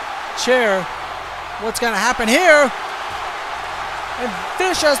steel chair. What's gonna happen here? And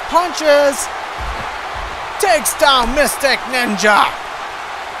vicious punches. Takes down Mystic Ninja.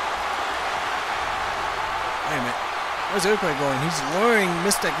 Wait a minute. Where's Iroquois going? He's luring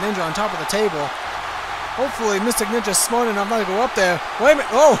Mystic Ninja on top of the table. Hopefully Mystic Ninja's smart enough not to go up there. Wait a minute.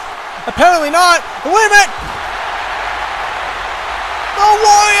 Oh, apparently not. Wait a minute. The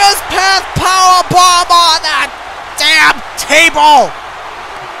Warriors Path Powerbomb on that damn table.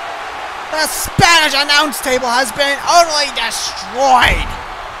 The Spanish announce table has been utterly destroyed.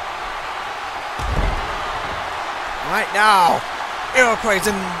 Right now, Iroquois is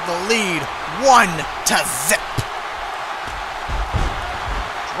in the lead, 1-0.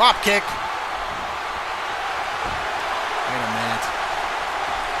 Drop kick. Wait a minute.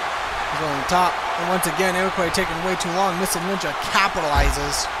 He's go on the top. And once again, Iroquois taking way too long. Mr. Ninja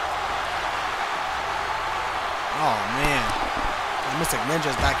capitalizes. Oh, man. And Mr.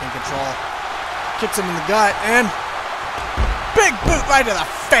 Ninja's back in control. Kicks him in the gut, and big boot right to the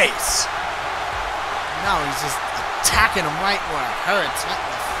face. Now he's just attacking him right where it hurts, right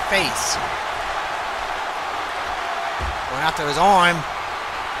in the face. Going after his arm.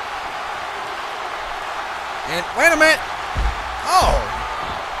 And wait a minute. Oh.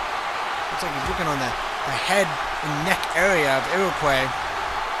 Looks like he's looking on the head and neck area of Iroquois.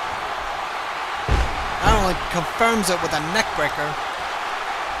 Not only confirms it with a neck breaker.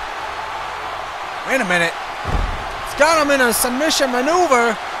 Wait a minute. He's got him in a submission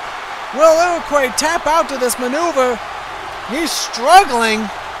maneuver. Will Iroquois tap out to this maneuver? He's struggling.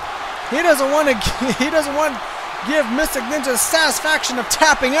 He doesn't want to give Mystic Ninja the satisfaction of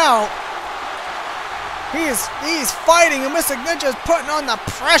tapping out. He's fighting, and Mystic Ninja is putting on the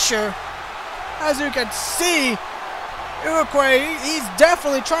pressure. As you can see, Iroquois, he's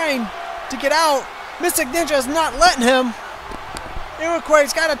definitely trying to get out. Mystic Ninja is not letting him. Iroquois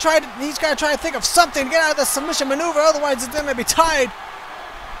he's got to try to think of something to get out of the submission maneuver, otherwise it's going to be tied.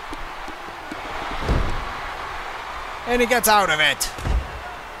 And he gets out of it.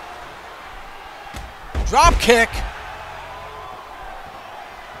 Drop kick.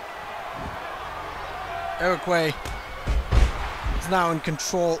 Iroquois is now in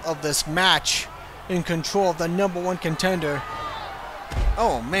control of this match, in control of the #1 contender.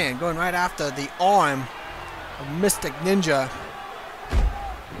 Oh man, going right after the arm of Mystic Ninja.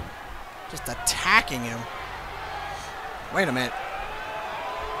 Just attacking him. Wait a minute.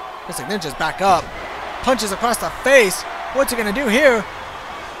 Mystic Ninja's back up. Punches across the face. What's he gonna do here?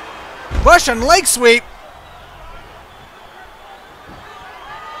 Russian leg sweep.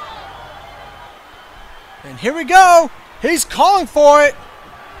 And here we go. He's calling for it.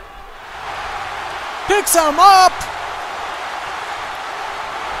 Picks him up.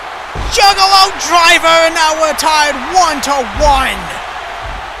 Juggalo driver, and now we're tied 1-1.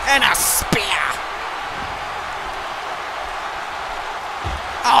 And a spear.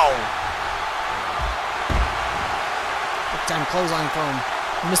 Oh. Big time clothesline from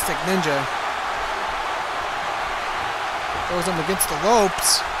Mystic Ninja. Throws him against the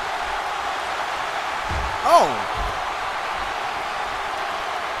ropes. Oh!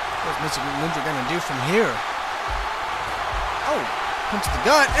 What's Mystic Ninja gonna do from here? Oh! Punch to the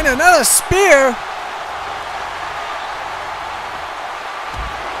gut, and another spear!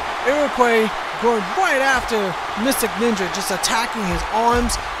 Iroquois going right after Mystic Ninja, just attacking his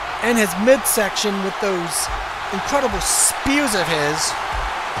arms and his midsection with those incredible spears of his.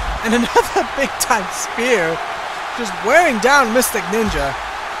 And another big time spear, just wearing down Mystic Ninja.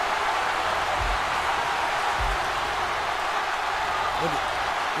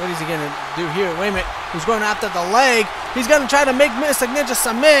 What is he going to do here? Wait a minute. He's going after the leg. He's going to try to make Mystic Ninja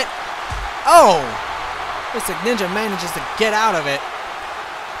submit. Oh! Mystic Ninja manages to get out of it.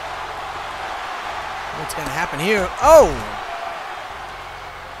 What's going to happen here? Oh!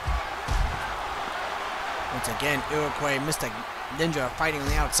 Once again, Iroquois, Mystic Ninja fighting on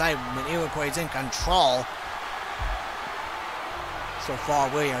the outside when Iroquois is in control. So far,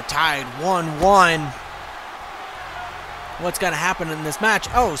 we are tied 1-1. What's going to happen in this match?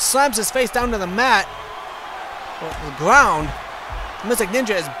 Oh, slams his face down to the mat. Or the ground. Mystic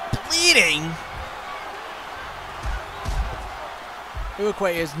Ninja is bleeding.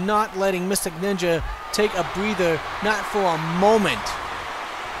 Iroquois is not letting Mystic Ninja take a breather, not for a moment.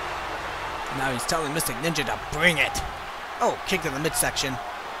 Now he's telling Mystic Ninja to bring it. Oh, kick to the midsection.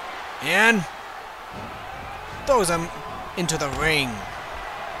 And throws him into the ring.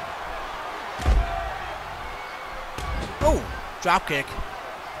 Oh, drop kick.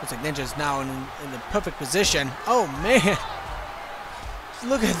 Looks like Ninja's now in the perfect position. Oh man,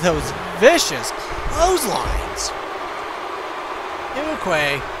 look at those vicious clotheslines.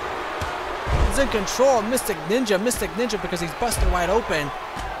 Iroquois is in control of Mystic Ninja because he's busted wide open.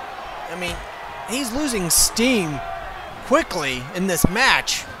 I mean, he's losing steam quickly in this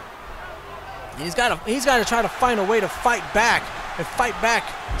match. He's got to try to find a way to fight back as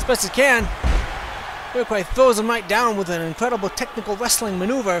best as he can. Iroquois throws him right down with an incredible technical wrestling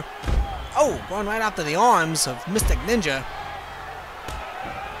maneuver. Oh, going right after the arms of Mystic Ninja.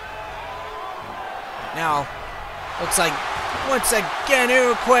 Now, looks like once again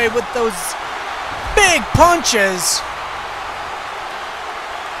Iroquois with those big punches.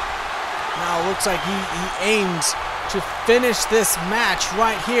 Now looks like he aims to finish this match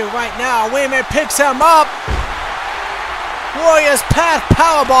right here, right now. Wait a minute, picks him up. Warrior's Path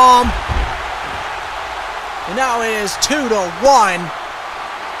powerbomb. And now it is 2-1.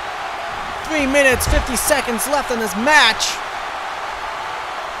 3 minutes, 50 seconds left in this match.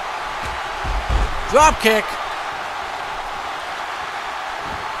 Drop kick.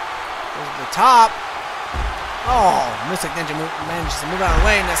 Goes to the top. Oh, Mystic Ninja manages to move out of the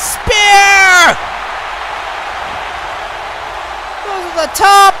way, and a spear! Goes to the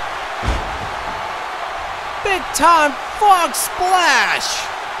top. Big time frog splash.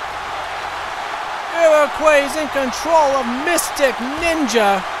 Iroquois is in control of Mystic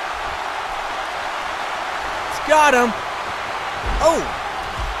Ninja. He's got him. Oh.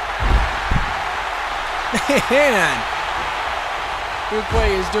 Man.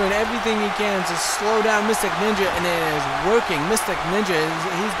 Iroquois is doing everything he can to slow down Mystic Ninja, and it is working. Mystic Ninja,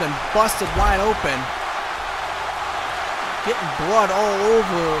 he's been busted wide open. Getting blood all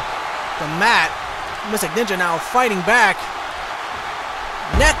over the mat. Mystic Ninja now fighting back.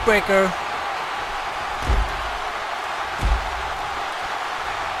 Neckbreaker.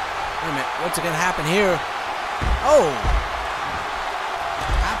 Wait a minute, what's going to happen here? Oh!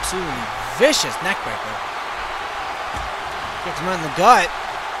 Absolutely vicious neckbreaker. Kicks him right in the gut.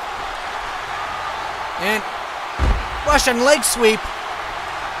 And Russian leg sweep.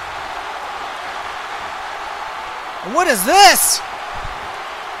 And what is this?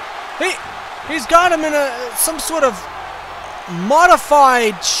 He's got him in some sort of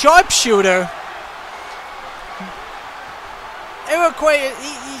modified sharpshooter. Iroquois,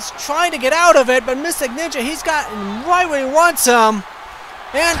 he's trying to get out of it, but Mystic Ninja, he's got him right where he wants him.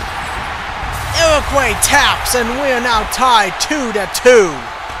 And Iroquois taps, and we are now tied 2-2.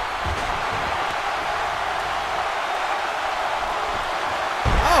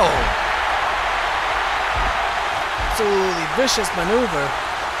 Oh. Absolutely vicious maneuver.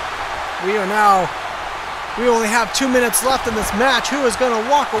 We only have 2 minutes left in this match. Who is going to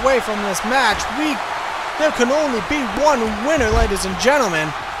walk away from this match? There can only be one winner, ladies and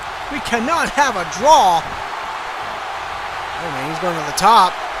gentlemen. We cannot have a draw. Oh man, he's going to the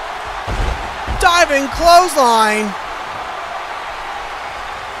top. Diving clothesline.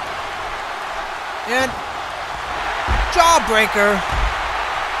 And jawbreaker.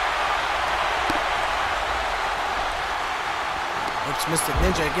 Oops, Mystic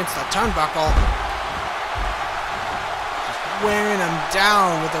Ninja against the turnbuckle. Just wearing him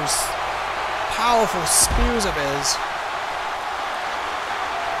down with those powerful spears of his.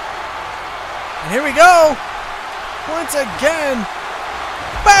 And here we go. Once again.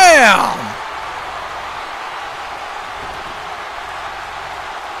 Bam!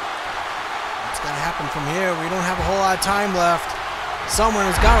 What's going to happen from here? We don't have a whole lot of time left. Someone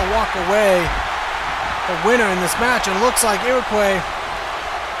has got to walk away the winner in this match. And it looks like Iroquois,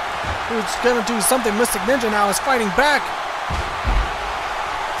 who's going to do something. Mystic Ninja now is fighting back.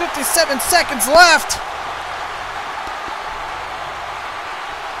 57 seconds left.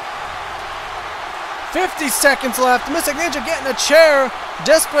 Mystic Ninja getting a chair.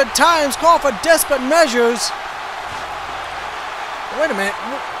 Desperate times call for desperate measures. Wait a minute.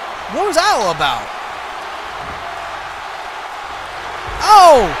 What was that all about?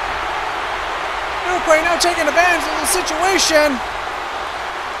 Oh! Iroquois now taking advantage of the situation.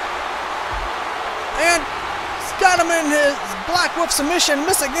 And he's got him in his Black Whip submission.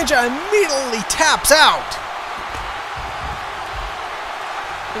 Mystic Ninja immediately taps out.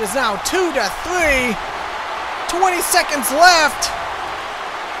 It is now 2-3. 20 seconds left.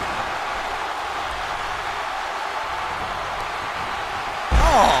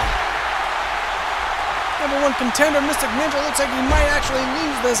 Oh. #1 contender Mystic Ninja looks like he might actually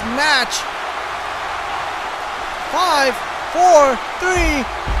lose this match. 5, 4, 3,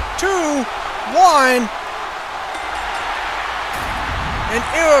 2, 1. And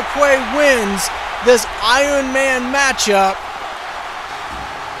Iroquois wins this Iron Man matchup.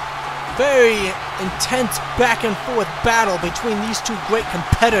 Very intense back and forth battle between these two great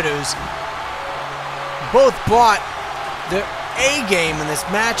competitors. Both brought their A game in this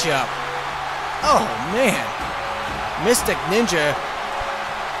matchup. Oh man. Mystic Ninja,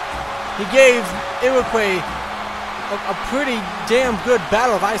 he gave Iroquois a pretty damn good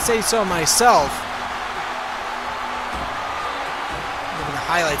battle, if I say so myself.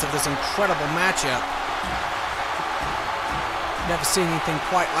 Highlights of this incredible matchup. Never seen anything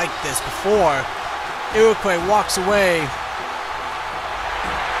quite like this before. Iroquois walks away,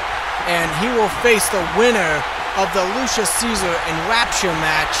 and he will face the winner of the Lucius Caesar and Rapture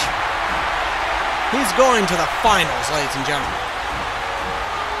match. He's going to the finals, ladies and gentlemen.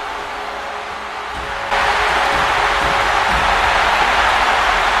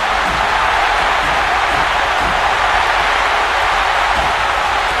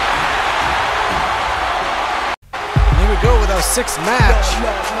 Sixth match.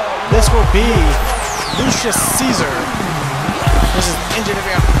 this will be Lucius Caesar. This is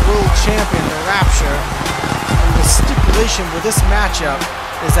NGWF World Champion, the Rapture. And the stipulation with this matchup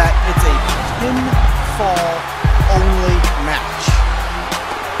is that it's a pinfall only match.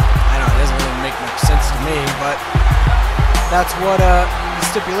 I know it doesn't really make much sense to me, but that's what the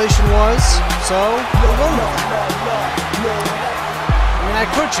stipulation was. So we'll go with it. I mean, I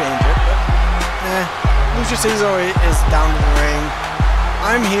could change it, but Lucius Caesar is down in the ring.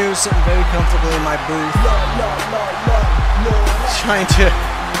 I'm here sitting very comfortably in my booth, trying to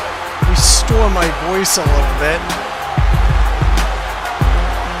restore my voice a little bit.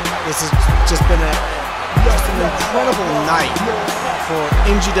 This has just been an incredible night for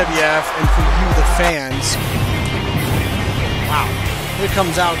NGWF and for you, the fans. Wow. Here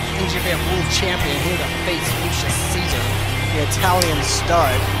comes out NGWF World Champion here to face Lucius Caesar, the Italian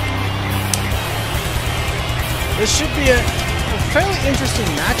stud. This should be a fairly interesting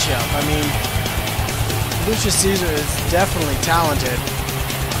matchup. I mean, Lucius Caesar is definitely talented.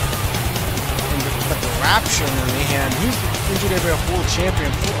 But the Rapture, on the other hand, he's the NGWF World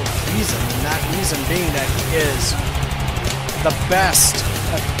Champion for a reason. And that reason being that he is the best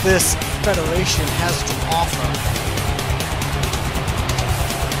that this federation has to offer.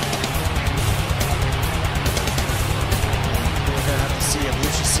 We're going to have to see if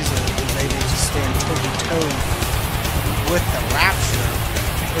Lucius Caesar is able to stand toe-to-toe with the Rapture.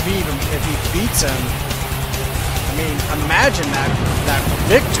 If he beats him, I mean, imagine that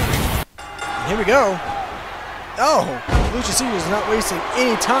victory. And here we go. Oh, Lucius Caesar is not wasting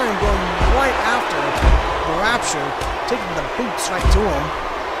any time, going right after the Rapture, taking the boots right to him.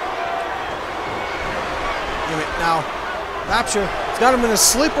 Now, Rapture has got him in a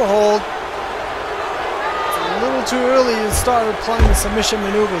sleeper hold. It's a little too early to start applying the submission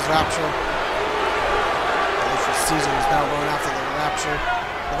maneuvers, Rapture. Lucius Caesar is now going after the Rapture.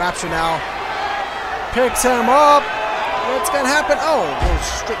 The Rapture now picks him up. What's going to happen? Oh, goes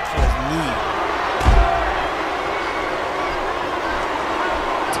straight for his knee.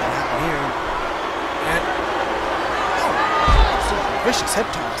 What's going to happen here? And, oh, absolutely vicious hip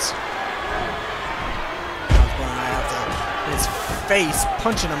toss. Now going right after his face,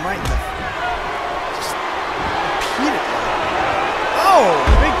 punching him right in the just repeatedly. Oh,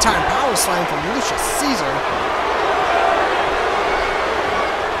 big time power slam from Lucius Caesar.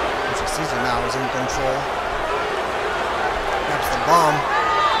 Lucius Caesar now is in control. Grabs the bomb.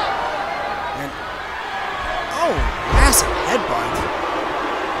 And oh, massive headbutt.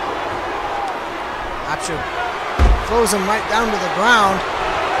 Rapture throws him right down to the ground.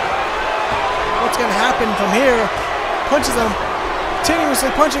 What's going to happen from here? Punches him, continuously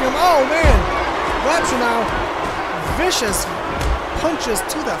punching him. Oh man! Rapture now, vicious punches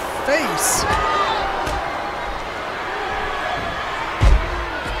to the face.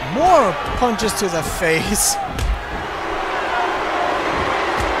 More punches to the face.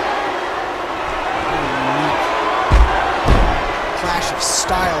 Clash of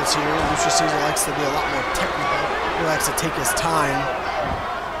styles here. Lucius Caesar likes to be a lot more technical. He likes to take his time.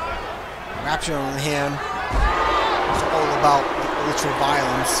 Rapture on the hand. It's all about the ultra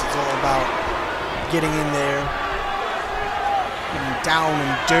violence. It's all about getting in there, getting down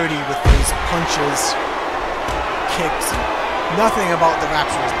and dirty with these punches, kicks. Nothing about the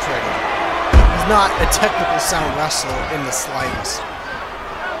Rapture is pretty. He's not a technical sound wrestler in the slightest.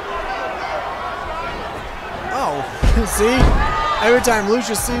 Oh, see? Every time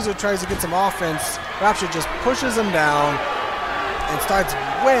Lucius Caesar tries to get some offense, Rapture just pushes him down and starts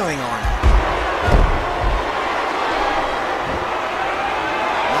wailing on him.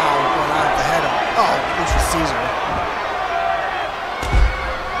 Now going out of the head of Lucius Caesar.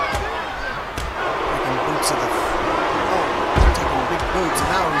 Taking boots to the taking big boots, and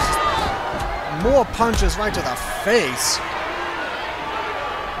now he's just more punches right to the face.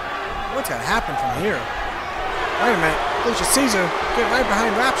 What's gonna happen from here? Wait a minute. Lucius Caesar get right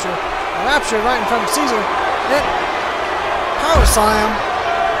behind Rapture. And Rapture right in front of Caesar. Hit. Power slam.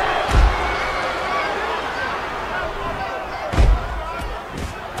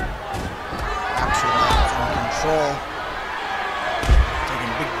 Rapture now in control.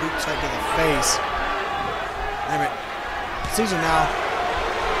 Taking big boots right to the face. Wait a minute. Caesar now.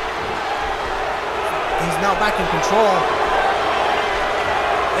 He's now back in control.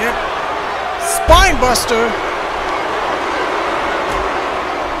 Yep. Spine buster.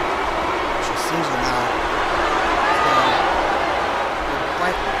 Caesar now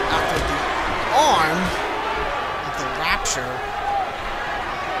right after the arm of the Rapture.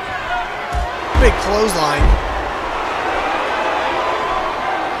 Big clothesline.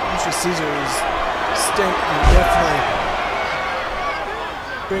 Lucius Caesar is definitely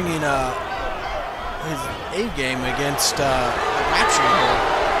bringing his A game against Rapture here.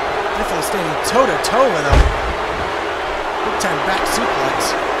 Definitely standing toe to toe with him. Big time back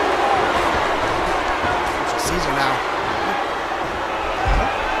suplex. Caesar now.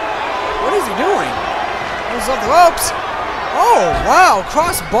 What is he doing? He's off the ropes. Oh wow!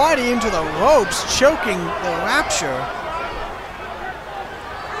 Cross body into the ropes, choking the Rapture.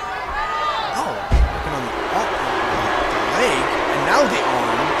 Oh, working on the leg and now the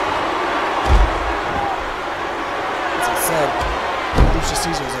arm. As I said, Lucius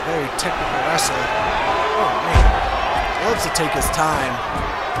Caesar is a very technical wrestler. Oh man, loves to take his time.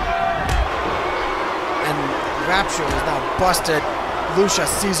 And Rapture is now busted Lucius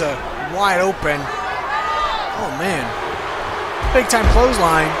Caesar wide open. Oh man, big time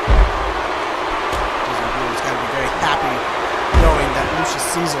clothesline. Disney viewers gotta be very happy knowing that Lucius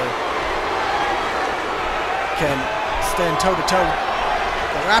Caesar can stand toe to toe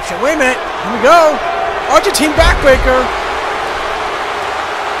with the Rapture. Wait a minute, here we go. Argentine backbreaker.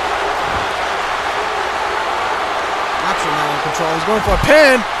 Rapture now in control. He's going for a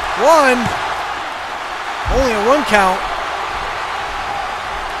pin. One. Only a 1 count.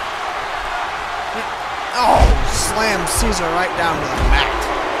 Oh, slams Caesar right down to the mat.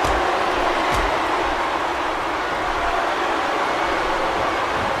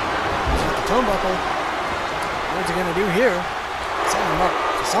 He's got the turnbuckle. What's he gonna do here? Set him up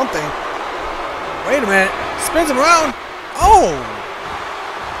for something. Wait a minute. Spins him around. Oh!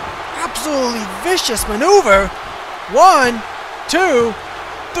 Absolutely vicious maneuver. 1, 2,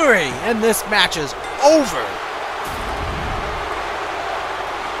 3. And this match is over.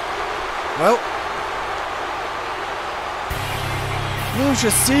 Well,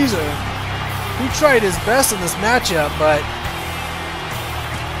 Lucius Caesar, he tried his best in this matchup, but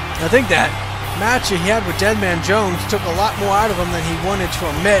I think that match he had with Deadman Jones took a lot more out of him than he wanted to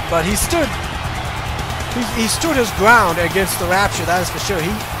admit. But he stood his ground against the Rapture, that is for sure.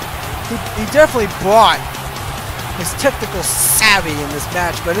 He definitely brought his technical savvy in this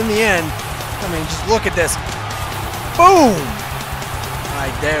match, but in the end, I mean, just look at this. Boom!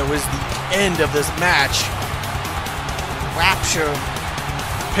 Right there was the end of this match. Rapture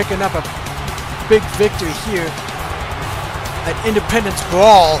picking up a big victory here at Independence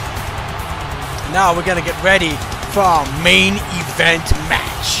Brawl. Now we're gonna get ready for our main event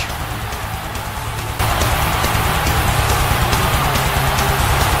match.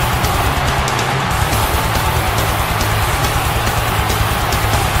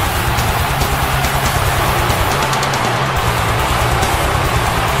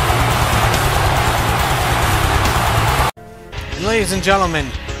 Ladies and gentlemen,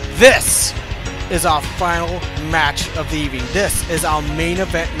 this is our final match of the evening. This is our main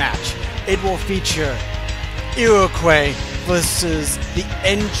event match. It will feature Iroquois versus the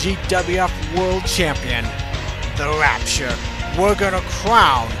NGWF World Champion, the Rapture. We're gonna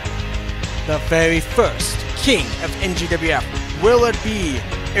crown the very first king of NGWF. Will it be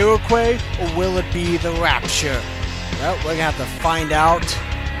Iroquois or will it be the Rapture? Well, we're gonna have to find out.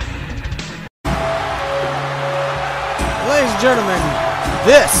 Ladies and gentlemen,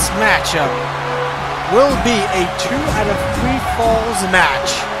 this matchup will be a 2 out of 3 falls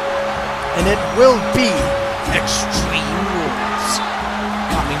match, and it will be Extreme Rules.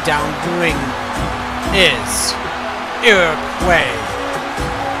 Coming down the ring is Iroquois.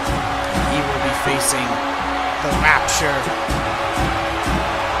 He will be facing the Rapture,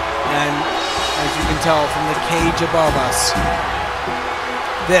 and as you can tell from the cage above us,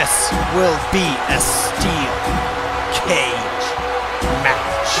 this will be a steel cage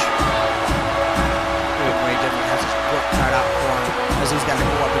match. Iroquois definitely has his work cut out for him, as he's got to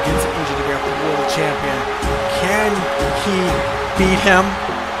go up against the NGWF World Champion. Can he beat him?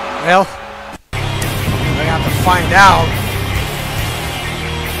 Well, we're gonna have to find out.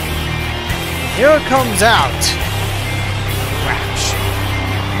 Here comes out Rapture.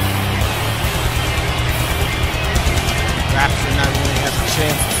 Rapture not only has a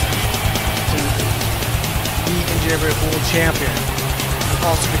chance to NGWF World Champion, and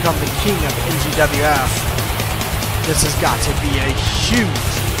also become the king of NGWF. This has got to be a huge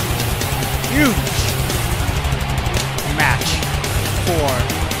match for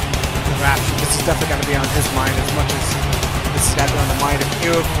the Rapture. This is definitely got to be on his mind as much as this has got to be on the mind of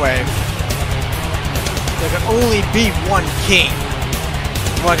Iroquois. There can only be one king.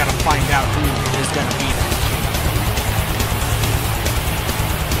 We're gonna find out who is gonna be that king.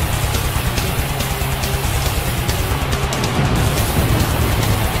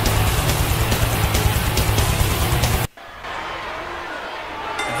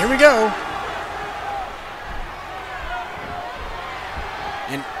 Here we go.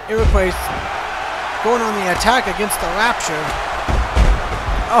 And Iroquois going on the attack against the Rapture.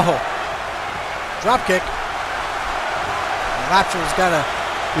 Oh, drop kick. The Rapture's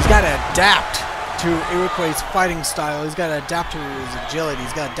he's gotta adapt to Iroquois' fighting style. He's gotta adapt to his agility.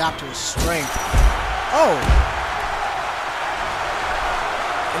 He's gotta adapt to his strength. Oh,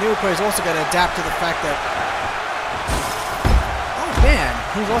 and Iroquois also gotta adapt to the fact that. Oh man,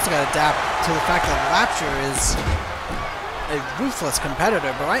 he's also gotta adapt to the fact that Rapture is a ruthless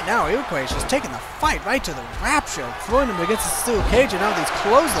competitor, but right now Iroquois is just taking the fight right to the Rapture, throwing him against the steel cage and now these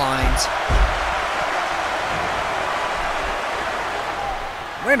clotheslines.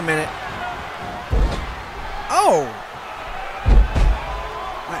 Wait a minute. Oh!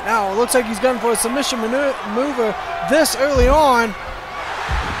 Right now it looks like he's going for a submission maneuver this early on.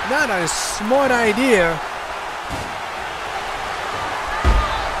 Not a smart idea.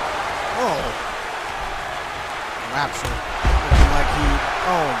 Oh. Rapture. Like he,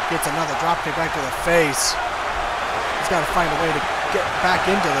 gets another dropkick right to the face. He's got to find a way to get back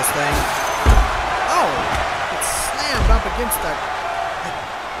into this thing. Oh, it's slammed up against the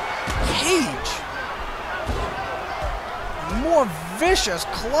cage. More vicious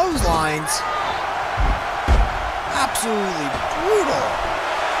clotheslines. Absolutely brutal.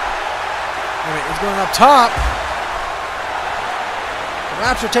 Alright, he's going up top. The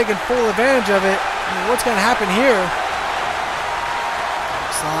Rapture taking full advantage of it. I mean, what's going to happen here?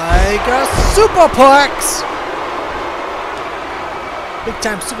 Like a superplex! Big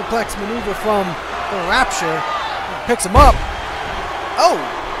time superplex maneuver from the Rapture. Picks him up. Oh!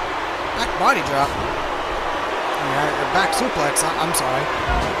 Back body drop. Yeah, back suplex. I'm sorry.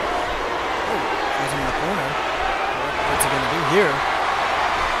 Oh, throws him in the corner. What's he going to do here?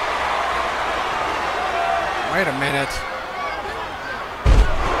 Wait a minute.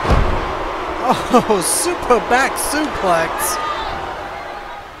 Oh, super back suplex.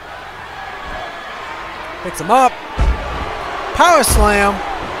 Picks him up. Power slam.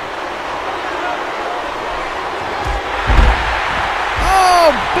 Oh,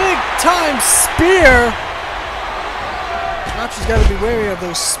 big time spear. Rapture's got to be wary of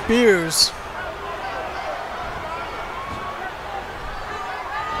those spears.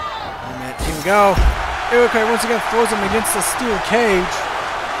 Oh man, here we go. Iroquois once again throws him against the steel cage.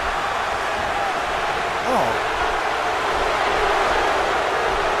 Oh.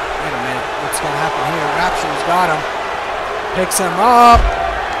 Wait a minute. What's going to happen here? Rapture's got him. Picks him up.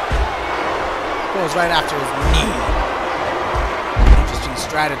 Goes right after his knee. Interesting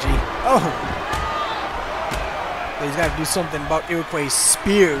strategy. Oh. But he's got to do something about Iroquois'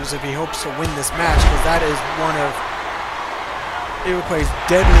 spears if he hopes to win this match, because that is one of Iroquois'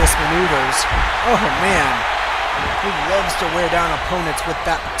 deadliest maneuvers. Oh man. He loves to wear down opponents with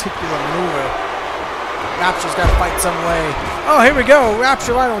that particular maneuver. Rapture's got to fight some way. Oh, here we go.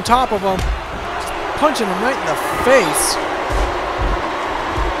 Rapture right on top of him. Just punching him right in the face.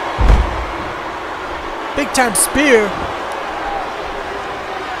 Big time spear.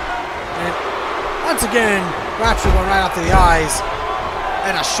 And once again, Rapture going right after the eyes.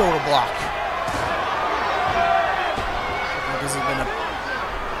 And a shoulder block. This has been an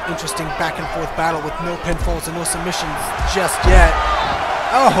interesting back and forth battle with no pinfalls and no submissions just yet.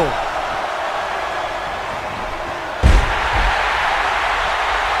 Oh!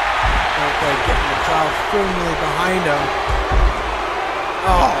 Getting the crowd firmly behind him.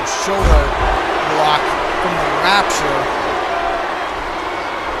 Oh, shoulder block from the Rapture.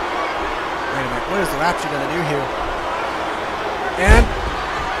 Wait a minute, what is the Rapture going to do here? And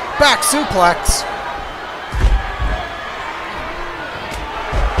back suplex.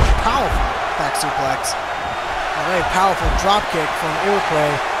 Powerful back suplex. A very powerful drop kick from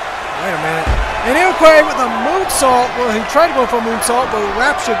Iroquois. Wait a minute. And Iroquois with a moonsault. Well, he tried to go for a moonsault, but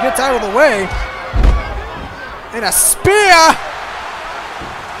Rapture gets out of the way. And a spear!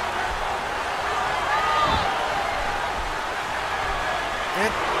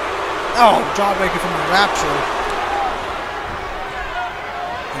 And, oh, jawbreaker from the Rapture.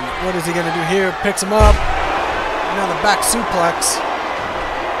 And what is he going to do here? Picks him up. Another back suplex.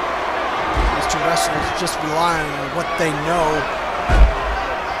 These two wrestlers just relying on what they know.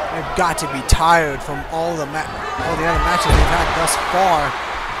 They've got to be tired from all the other matches they've had thus far.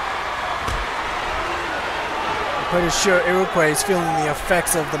 I'm pretty sure Iroquois is feeling the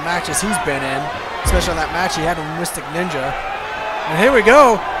effects of the matches he's been in, especially that match he had with Mystic Ninja. And here we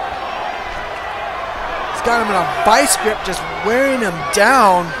go. He's got him in a vice grip, just wearing him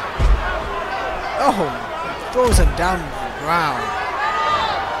down. Oh, throws him down to the ground.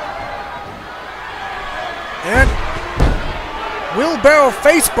 And wheelbarrow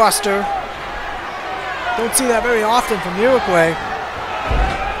facebuster. Don't see that very often from Iroquois.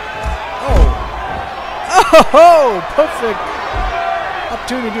 Oh, perfect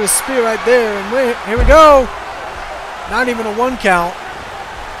opportunity to do a spear right there. And here we go. Not even a 1 count.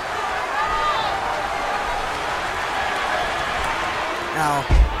 Now,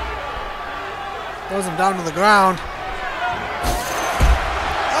 throws him down to the ground.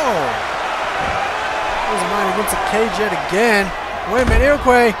 Oh. Throws him right against the cage yet again. Wait a minute,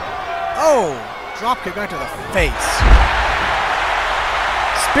 Iroquois. Oh. Dropkick right to the face.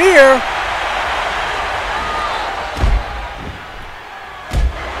 Spear.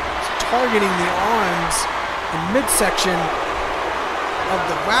 It's targeting the arms and midsection of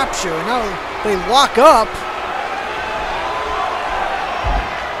the Rapture. And now they lock up.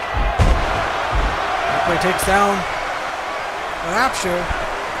 Iroquois takes down the Rapture.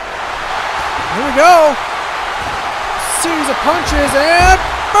 Here we go. Series of punches and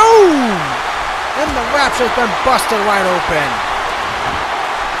boom! And the Rapture's been busted wide open.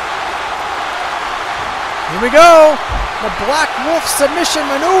 Here we go. The Black Wolf submission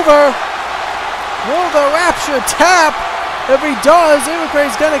maneuver. Will the Rapture tap? If he does, Iroquois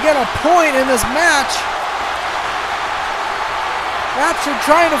is going to get a point in this match. Rapture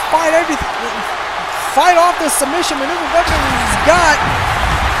trying to fight off this submission maneuver. Everything he's got.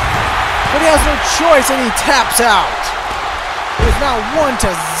 But he has no choice and he taps out. It is now 1-0.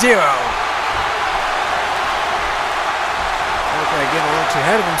 Iroquois getting a little too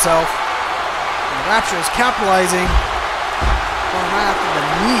ahead of himself. And the Rapture is capitalizing. Going right after the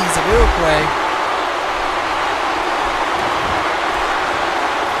knees of Iroquois.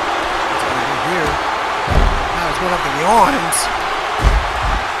 What's going to do here? Now he's going after the arms.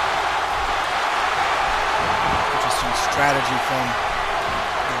 Interesting strategy from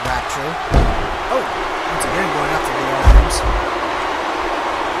the Rapture. Oh, once again going after the arms.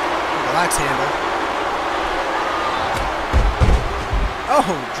 Relax handle. Oh,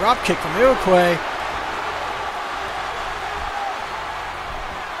 drop kick from Iroquois.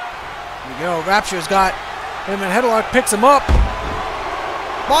 Here we go. Rapture's got him in headlock, picks him up.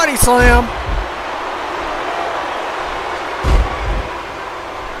 Body slam.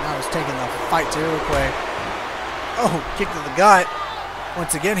 Now he's taking the fight to Iroquois. Oh, kick to the gut.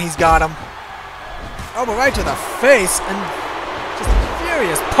 Once again, he's got him. Elbow right to the face and just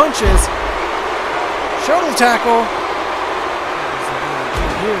furious punches. Shoulder tackle.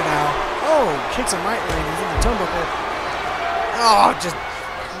 Here now. Oh, kicks him right when he's in the turnbuckle. Oh, just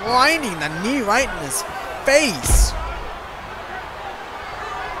grinding the knee right in his face.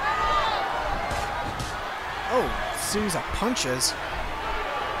 Oh, series of punches.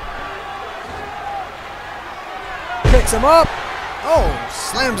 Picks him up. Oh,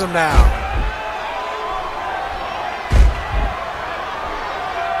 slams him down.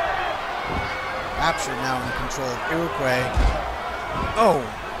 Rapture now in control of Iroquois. Oh.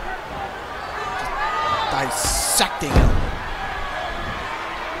 Just dissecting him.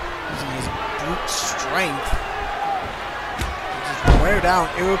 Using his brute strength. Just wear down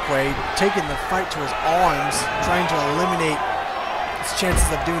Iroquois, taking the fight to his arms, trying to eliminate his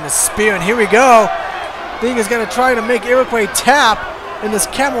chances of doing a spear. And here we go. Thing is going to try to make Iroquois tap in this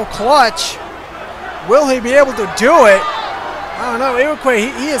camel clutch. Will he be able to do it? I don't know. Iroquois,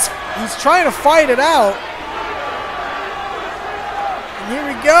 he's trying to fight it out. And here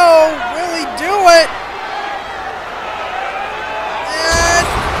we go. Will he do it? And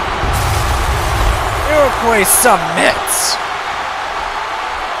Iroquois submits.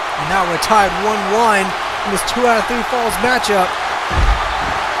 And now we're tied 1-1 in this 2 out of 3 falls matchup.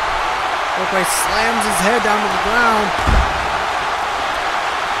 Iroquois slams his head down to the ground.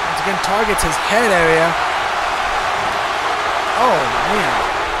 Once again, targets his head area. Oh, man.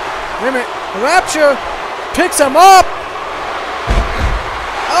 Wait a minute. The Rapture picks him up.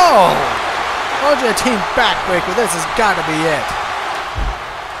 Oh. Argentine backbreaker. This has got to be it.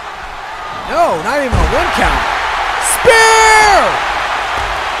 No, not even a 1 count. Spear!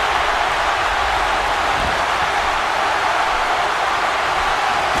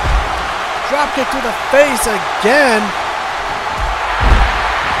 Dropkick to the face again.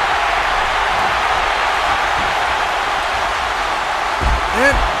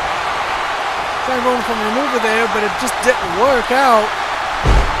 And trying going for a maneuver there, but it just didn't work out.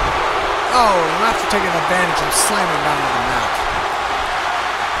 Oh, Rapture taking advantage and slamming down on the mat.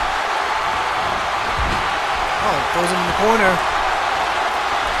 Oh, throws him in the corner.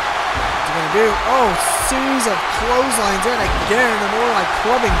 What's he gonna do? Oh, series of clotheslines in again, and more like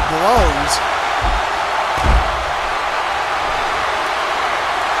clubbing blows.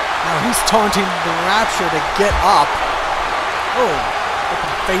 Now he's taunting the Rapture to get up. Oh,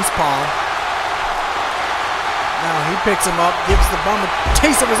 open face palm. Now he picks him up, gives the bum a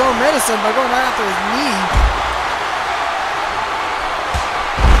taste of his own medicine by going right after his knee.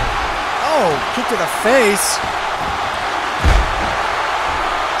 Oh, kick to the face.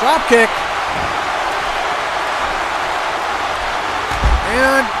 Drop kick.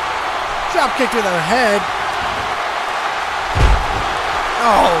 And drop kick to the head.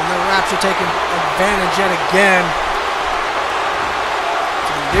 Oh, the Rapture taking advantage yet again.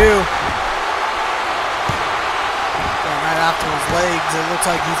 What's he do? Going right after his legs. It looks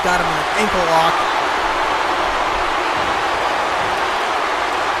like he's got him in an ankle lock.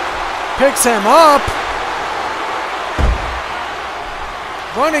 Picks him up.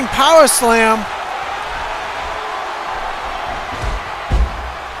 Running power slam.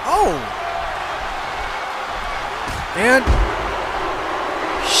 Oh. And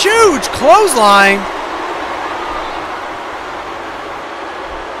huge clothesline.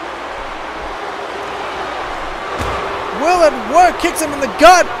 Will it work? Kicks him in the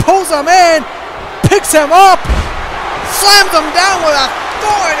gut, pulls him in, picks him up, slams him down with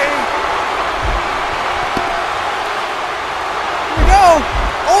authority. Here we go.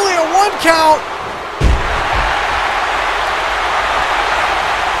 Only a 1 count.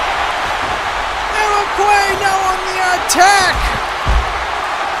 Iroquois now on the attack.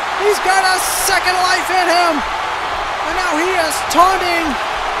 He's got a second life in him. And now he is taunting.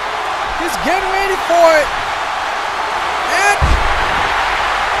 He's getting ready for it. And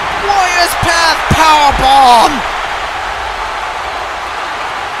Warrior's Path powerbomb.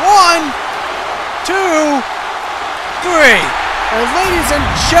 1, 2, 3. And ladies and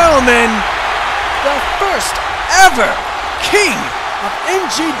gentlemen, the first ever king of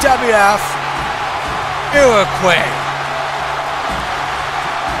NGWF, Iroquois.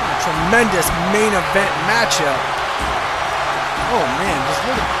 A tremendous main event matchup. Oh man, just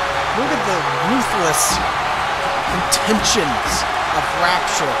look at the ruthless intentions of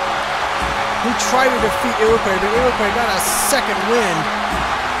Rapture. He tried to defeat Iroquois, but Iroquois got a second win,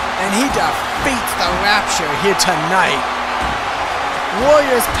 and he defeats the Rapture here tonight.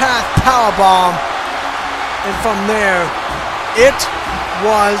 Warrior's Path powerbomb, and from there, it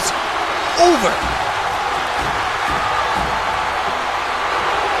was over.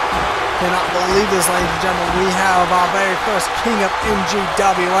 Cannot believe this, ladies and gentlemen. We have our very first king of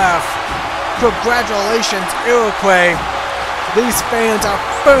NGWF. Congratulations, Iroquois. These fans are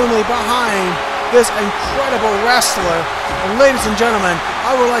firmly behind this incredible wrestler. And ladies and gentlemen,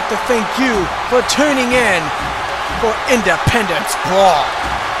 I would like to thank you for tuning in for Independence Brawl.